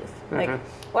tell the truth? Like,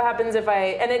 what happens if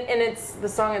it's the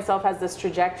song itself has this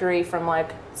trajectory from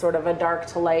like sort of a dark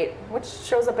to light, which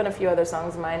shows up in a few other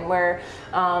songs of mine, where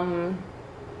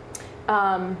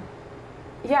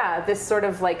this sort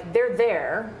of like, they're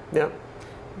there. Yeah.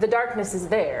 The darkness is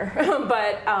there,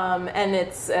 but and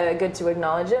it's good to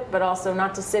acknowledge it, but also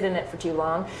not to sit in it for too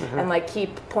long, and like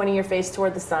keep pointing your face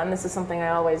toward the sun. This is something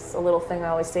a little thing I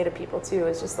always say to people too,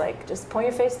 is just point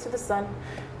your face to the sun,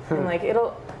 and like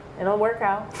it'll work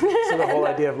out. So the whole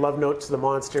idea of Love Note to the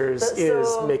Monsters is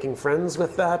making friends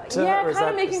with that? Yeah, kind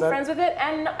of making friends with it,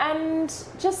 and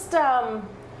just.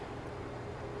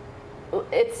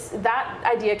 That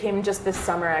idea came just this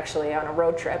summer, actually, on a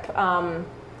road trip,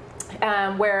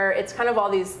 where it's kind of all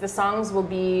these. The songs will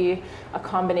be a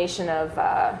combination of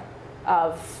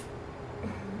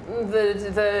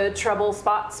the trouble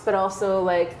spots, but also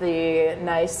like the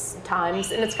nice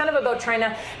times, and it's kind of about trying to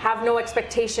have no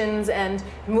expectations and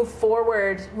move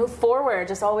forward,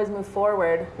 just always move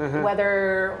forward,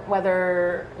 whether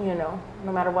no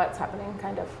matter what's happening,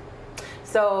 kind of.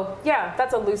 So yeah,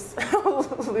 that's a loose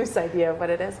idea of what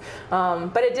it is,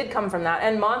 but it did come from that.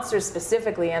 And Monsters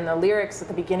specifically, and the lyrics at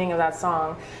the beginning of that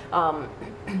song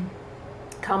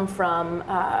come from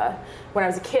when I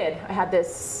was a kid. I had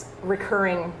this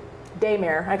recurring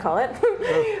daymare, I call it.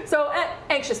 So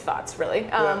anxious thoughts, really.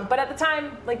 But at the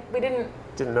time, like we didn't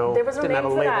know. There was no name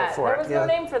for that. There was no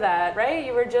name for that, right?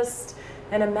 You were just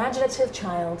an imaginative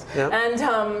child. But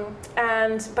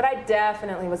I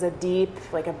definitely was a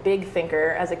big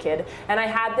thinker as a kid. And I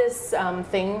had this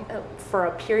thing for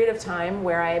a period of time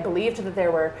where I believed that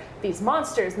there were these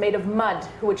monsters made of mud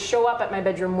who would show up at my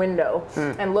bedroom window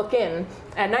and look in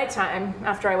at nighttime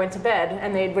after I went to bed,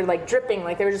 and they were like dripping,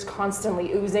 like they were just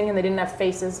constantly oozing, and they didn't have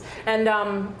faces.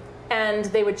 And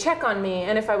they would check on me,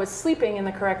 and if I was sleeping in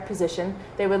the correct position,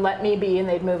 they would let me be and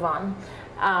they'd move on.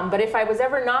 But if I was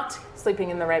ever not sleeping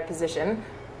in the right position,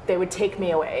 they would take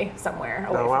me away somewhere,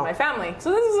 away from my family.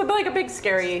 So this is like a big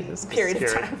scary period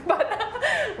of time.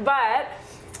 But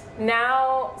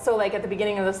now, so like at the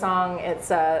beginning of the song, it's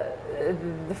the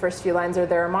first few lines are,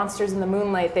 there are monsters in the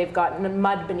moonlight, they've got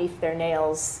mud beneath their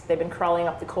nails, they've been crawling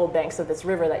up the cold banks of this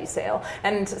river that you sail.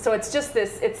 And so it's just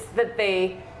this, it's that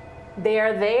they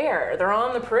are there, they're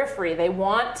on the periphery, they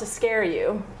want to scare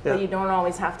you, but you don't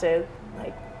always have to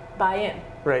like buy in.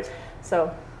 Right.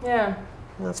 So, yeah.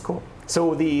 That's cool.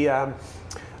 So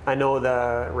I know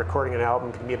the recording an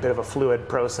album can be a bit of a fluid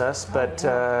process, but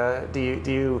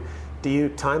do you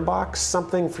time box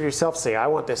something for yourself? Say, I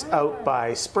want this out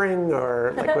by spring,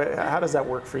 or like, how does that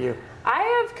work for you? I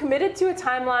have committed to a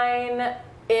timeline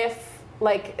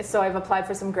so I've applied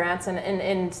for some grants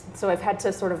and so I've had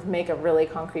to sort of make a really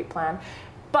concrete plan.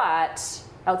 But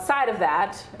outside of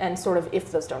that, and sort of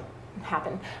if those don't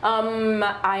happen,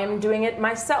 I am doing it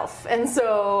myself. And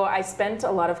so I spent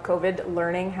a lot of COVID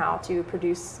learning how to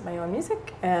produce my own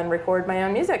music and record my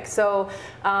own music. So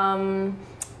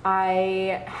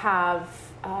I have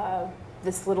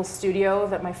this little studio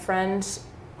that my friend,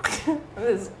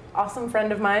 this awesome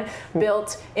friend of mine,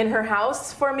 built in her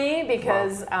house for me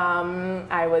because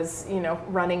I was,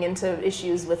 running into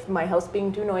issues with my house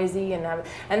being too noisy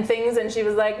and things, and she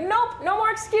was like, nope, no more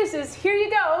excuses, here you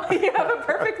go. You have a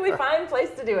perfectly fine place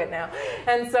to do it now.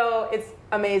 And so it's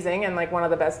amazing and like one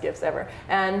of the best gifts ever.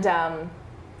 And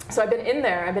so I've been in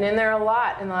there a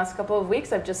lot in the last couple of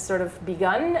weeks. I've just sort of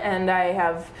begun, and I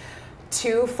have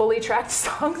 2 fully tracked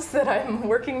songs that I'm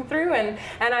working through, and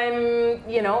I'm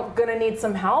gonna need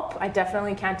some help. I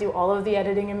definitely can't do all of the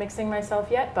editing and mixing myself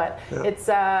yet, but it's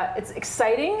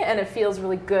exciting and it feels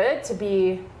really good to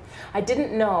be. I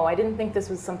didn't think this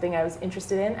was something I was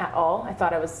interested in at all. I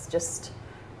thought I was just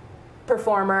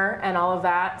performer and all of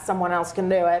that. Someone else can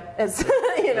do it. It's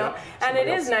and it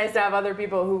is nice to have other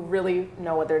people who really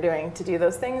know what they're doing to do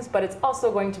those things, but it's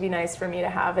also going to be nice for me to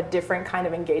have a different kind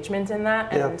of engagement in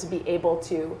that, and to be able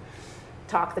to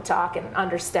talk the talk and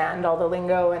understand all the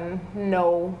lingo and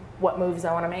know what moves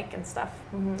I want to make and stuff.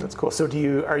 Mm-hmm. That's cool. So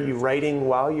are you writing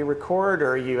while you record,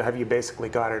 or have you basically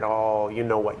got it all, you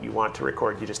know what you want to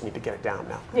record, you just need to get it down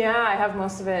now? Yeah, I have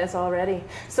most of it. It's all ready.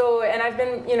 So, and I've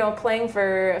been, playing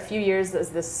for a few years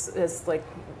as like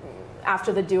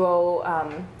after the duo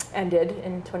ended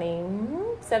in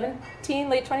 2017,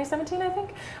 late 2017, I think,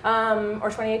 or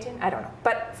 2018, I don't know.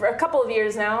 But for a couple of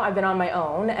years now, I've been on my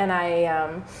own, and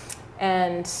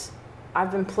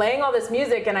I've been playing all this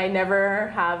music, and I never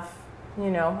have,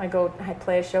 I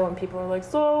play a show and people are like,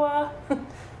 so,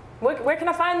 where can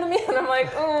I find the music? And I'm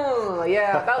like, oh,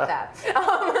 yeah, about that.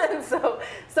 And so,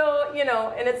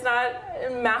 and it's not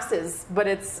masses, but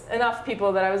it's enough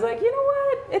people that I was like, you know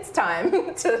what, it's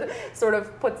time to sort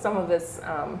of put some of this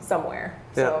somewhere.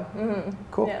 So,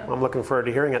 cool. Yeah. I'm looking forward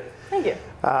to hearing it. Thank you.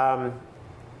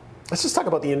 Let's just talk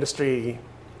about the industry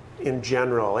in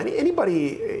general.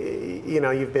 Anybody,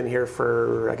 you've been here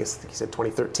for, I guess you said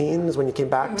 2013 is when you came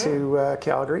back to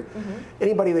Calgary.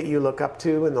 Anybody that you look up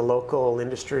to in the local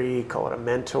industry, call it a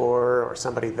mentor or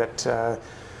somebody that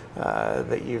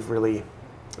that you've really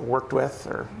worked with,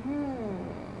 or? Mentor.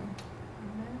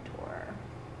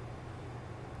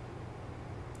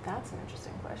 That's an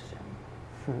interesting question.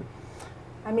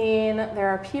 I mean, there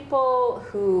are people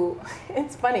who,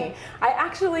 it's funny,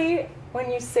 when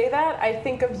you say that, I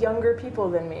think of younger people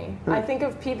than me. I think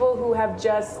of people who have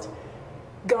just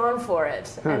gone for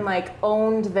it and like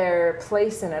owned their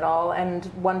place in it all. And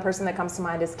one person that comes to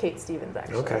mind is Kate Stevens,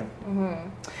 actually. Okay.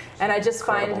 And I just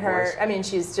find her, voice. I mean,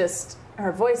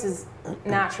 her voice is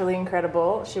naturally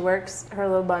incredible. She works her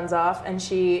little buns off, and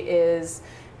she is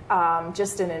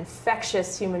just an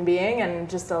infectious human being and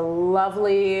just a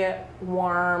lovely,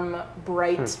 warm,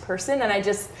 bright person. And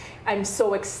I'm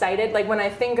so excited. Like when I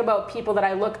think about people that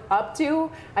I look up to,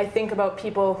 I think about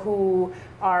people who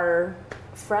are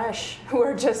fresh, who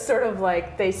are just sort of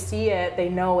like, they see it, they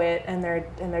know it, and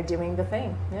they're doing the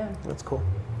thing. Yeah. That's cool.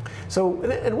 So,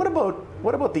 and what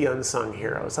about the unsung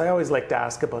heroes? I always like to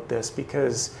ask about this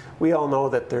because we all know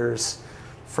that there's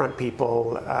front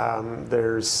people,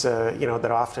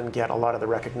 that often get a lot of the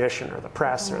recognition or the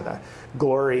press or the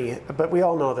glory, but we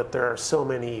all know that there are so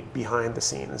many behind the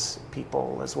scenes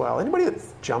people as well. Anybody that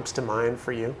jumps to mind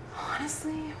for you?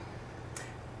 Honestly,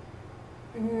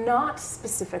 not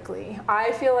specifically.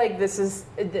 I feel like this is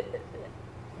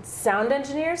sound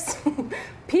engineers.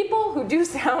 People who do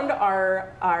sound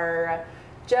are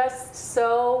just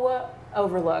so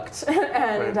overlooked,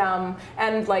 and right.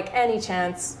 And like any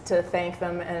chance to thank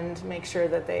them and make sure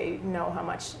that they know how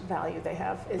much value they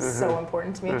have is so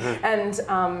important to me. And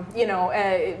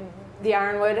the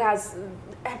Ironwood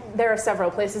there are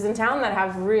several places in town that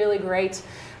have really great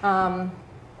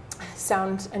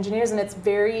sound engineers, and it's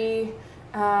very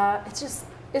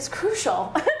it's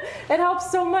crucial. It helps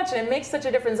so much, and it makes such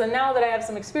a difference. And now that I have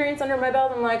some experience under my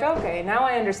belt, I'm like, okay, now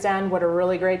I understand what a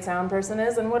really great sound person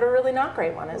is and what a really not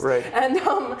great one is. Right. And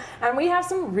we have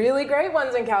some really great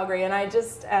ones in Calgary, and I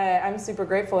just I'm super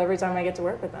grateful every time I get to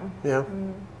work with them. Yeah.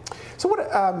 So what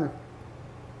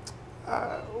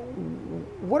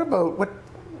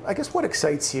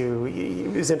excites you?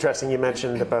 It was interesting. You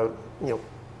mentioned about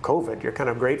COVID. You're kind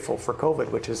of grateful for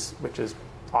COVID, which is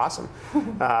awesome.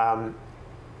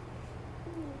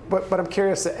 But I'm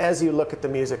curious, as you look at the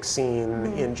music scene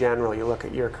in general, you look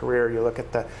at your career, you look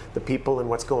at the people and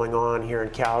what's going on here in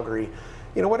Calgary,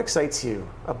 what excites you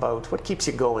about, what keeps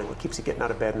you going, what keeps you getting out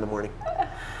of bed in the morning?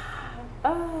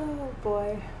 Oh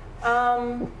boy.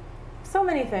 So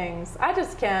many things.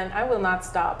 I will not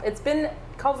stop. It's been,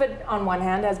 COVID on one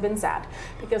hand has been sad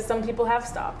because some people have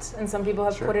stopped and some people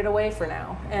have put it away for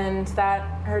now, and that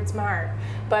hurts my heart.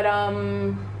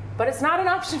 But it's not an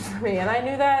option for me, and I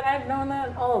knew that. I've known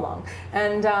that all along.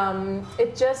 And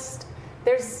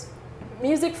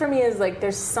music for me is like,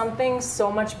 there's something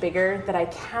so much bigger that I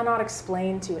cannot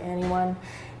explain to anyone,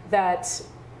 that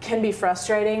can be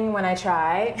frustrating when I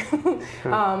try.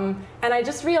 And I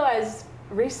just realized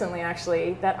recently,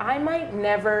 actually, that I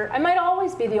might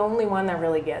always be the only one that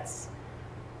really gets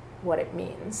what it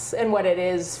means and what it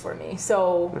is for me.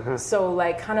 So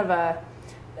like kind of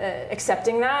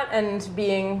accepting that and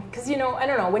being, because I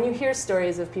don't know, when you hear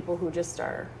stories of people who just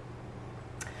are,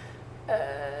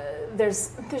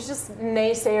 there's just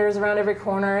naysayers around every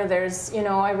corner. There's,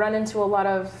 I run into a lot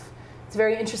of, it's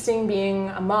very interesting being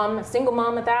a single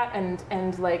mom at that,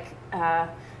 and like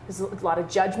there's a lot of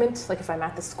judgment. Like if I'm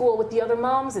at the school with the other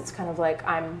moms, it's kind of like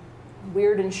I'm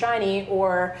weird and shiny,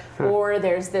 or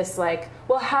there's this like,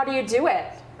 well, how do you do it?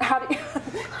 How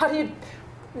do you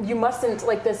you mustn't,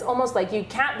 like this, almost like you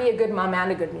can't be a good mom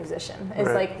and a good musician is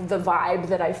like the vibe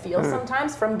that I feel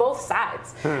sometimes from both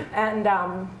sides.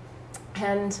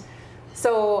 And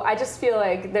so I just feel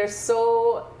like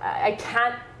I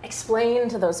can't explain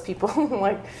to those people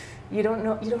like, you don't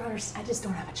understand, I just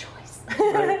don't have a choice.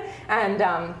 Right. And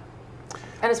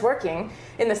it's working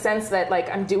in the sense that like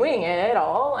I'm doing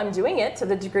it to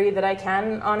the degree that I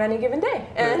can on any given day.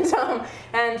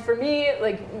 And for me,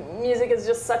 like music is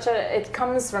just it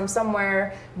comes from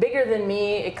somewhere bigger than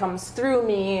me. It comes through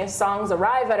me. Songs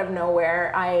arrive out of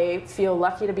nowhere. I feel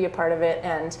lucky to be a part of it.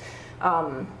 And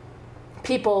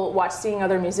people seeing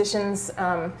other musicians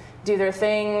do their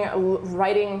thing.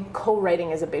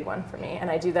 Co-writing is a big one for me. And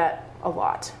I do that a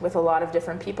lot with a lot of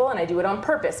different people, and I do it on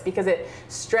purpose because it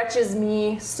stretches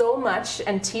me so much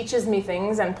and teaches me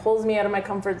things and pulls me out of my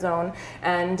comfort zone,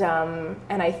 and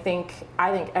I think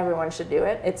everyone should do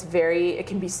it. It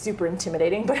can be super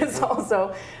intimidating, but it's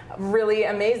also really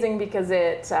amazing because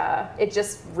it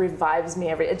just revives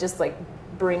me it just like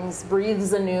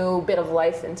breathes a new bit of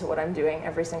life into what I'm doing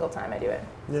every single time I do it.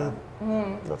 Yeah.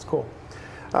 That's cool.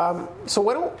 So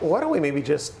why don't we maybe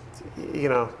just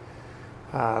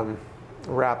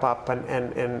wrap up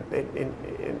and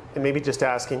maybe just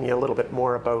asking you a little bit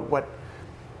more about what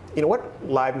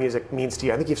live music means to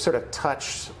you. I think you've sort of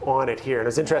touched on it here, and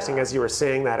it's interesting as you were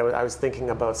saying that. I was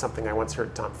thinking about something I once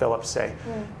heard Tom Phillips say,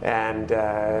 and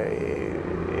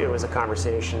it was a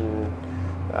conversation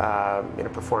in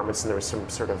a performance, and there was some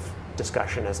sort of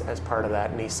discussion as part of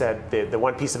that. And he said the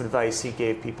one piece of advice he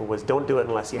gave people was, don't do it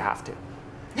unless you have to.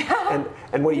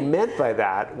 And what he meant by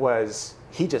that was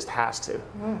he just has to,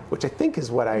 which I think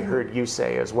is what I heard you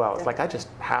say as well. It's like, I just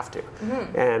have to,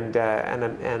 and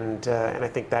I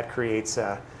think that creates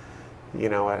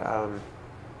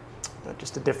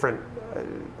just a different,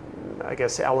 I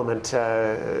guess, element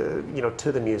to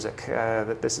the music,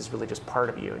 that this is really just part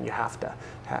of you, and you have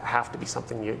to be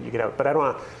something you get out. But I don't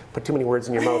want to put too many words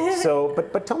in your mouth. So,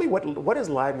 but tell me, what does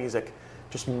live music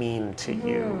just mean to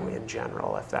you in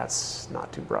general, if that's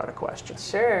not too broad a question?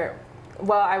 Sure.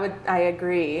 Well, I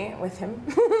agree with him.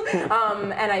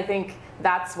 And I think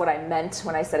that's what I meant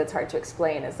when I said it's hard to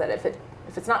explain, is that if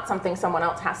it's not something someone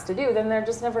else has to do, then they're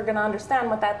just never going to understand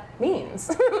what that means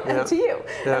to you.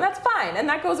 Yeah. And that's fine. And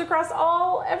that goes across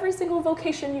every single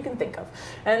vocation you can think of.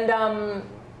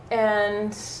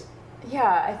 And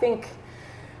yeah, I think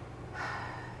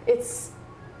it's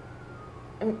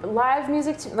live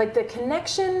music, like the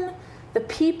connection, the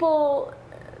people.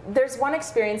 There's one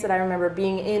experience that I remember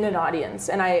being in an audience,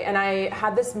 and I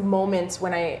had this moment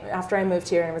after I moved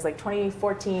here, and it was like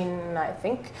 2014, I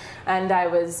think, and I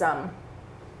was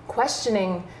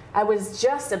questioning. I was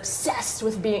just obsessed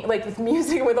with being with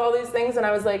music, with all these things, and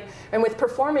I was like, and with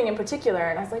performing in particular,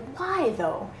 and I was like, why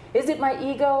though? Is it my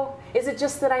ego? Is it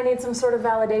just that I need some sort of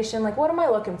validation? Like, what am I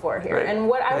looking for here? Right. And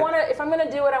what I want to, if I'm going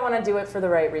to do it, I want to do it for the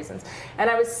right reasons. And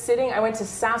I went to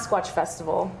Sasquatch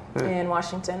Festival in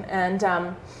Washington, and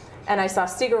I saw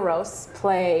Sigur Rós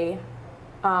play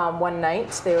one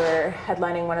night. They were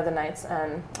headlining one of the nights,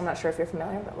 and I'm not sure if you're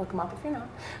familiar, but look them up if you're not.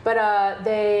 But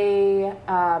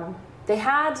they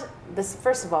had this,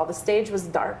 first of all, the stage was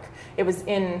dark. It's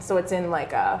in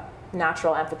like a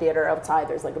natural amphitheater outside.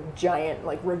 There's like a giant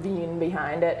like ravine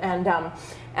behind it, and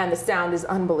the sound is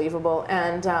unbelievable.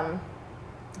 And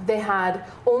they had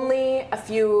only a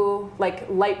few like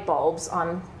light bulbs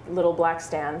on little black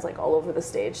stands like all over the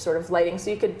stage, sort of lighting, so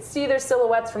you could see their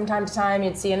silhouettes from time to time.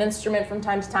 You'd see an instrument from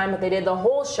time to time, but they did the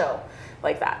whole show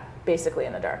like that, basically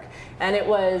in the dark. And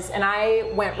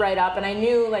I went right up, and I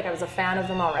knew like I was a fan of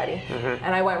them already. Mm-hmm.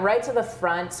 And I went right to the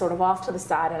front, sort of off to the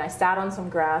side, and I sat on some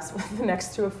grass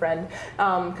next to a friend,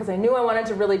 because I knew I wanted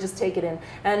to really just take it in.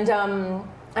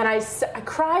 And I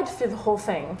cried through the whole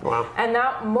thing. Wow. And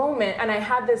that moment, and I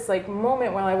had this like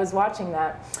moment while I was watching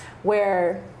that,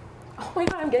 where, oh my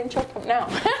God, I'm getting choked up now.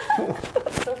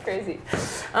 That's so crazy.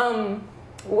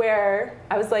 Where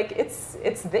I was like, it's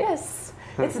this.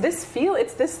 It's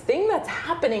this thing that's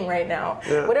happening right now.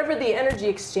 Yeah. Whatever the energy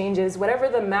exchange is, whatever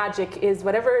the magic is,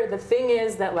 whatever the thing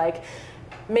is that like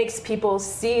makes people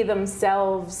see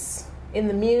themselves in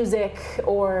the music,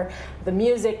 or the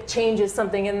music changes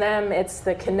something in them, it's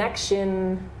the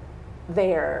connection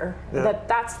there. Yeah.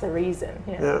 That's the reason.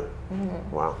 Yeah.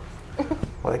 Mm-hmm. Wow. Well,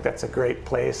 I think that's a great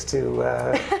place to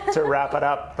wrap it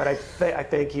up. But I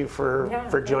thank you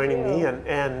for joining me,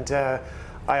 and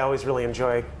I always really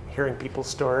enjoy hearing people's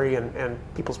story and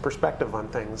people's perspective on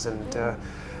things. And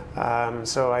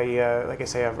so like I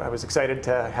say, I was excited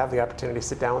to have the opportunity to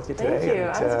sit down with you today. Thank you.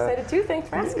 And, I was excited too. Thanks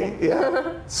for asking.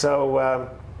 Yeah. So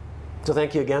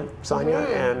thank you again, Sonia,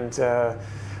 and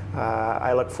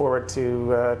I look forward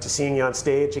to seeing you on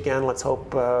stage again. Let's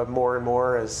hope more and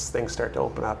more as things start to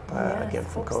open up again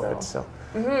from COVID. So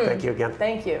thank you again.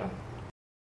 Thank you.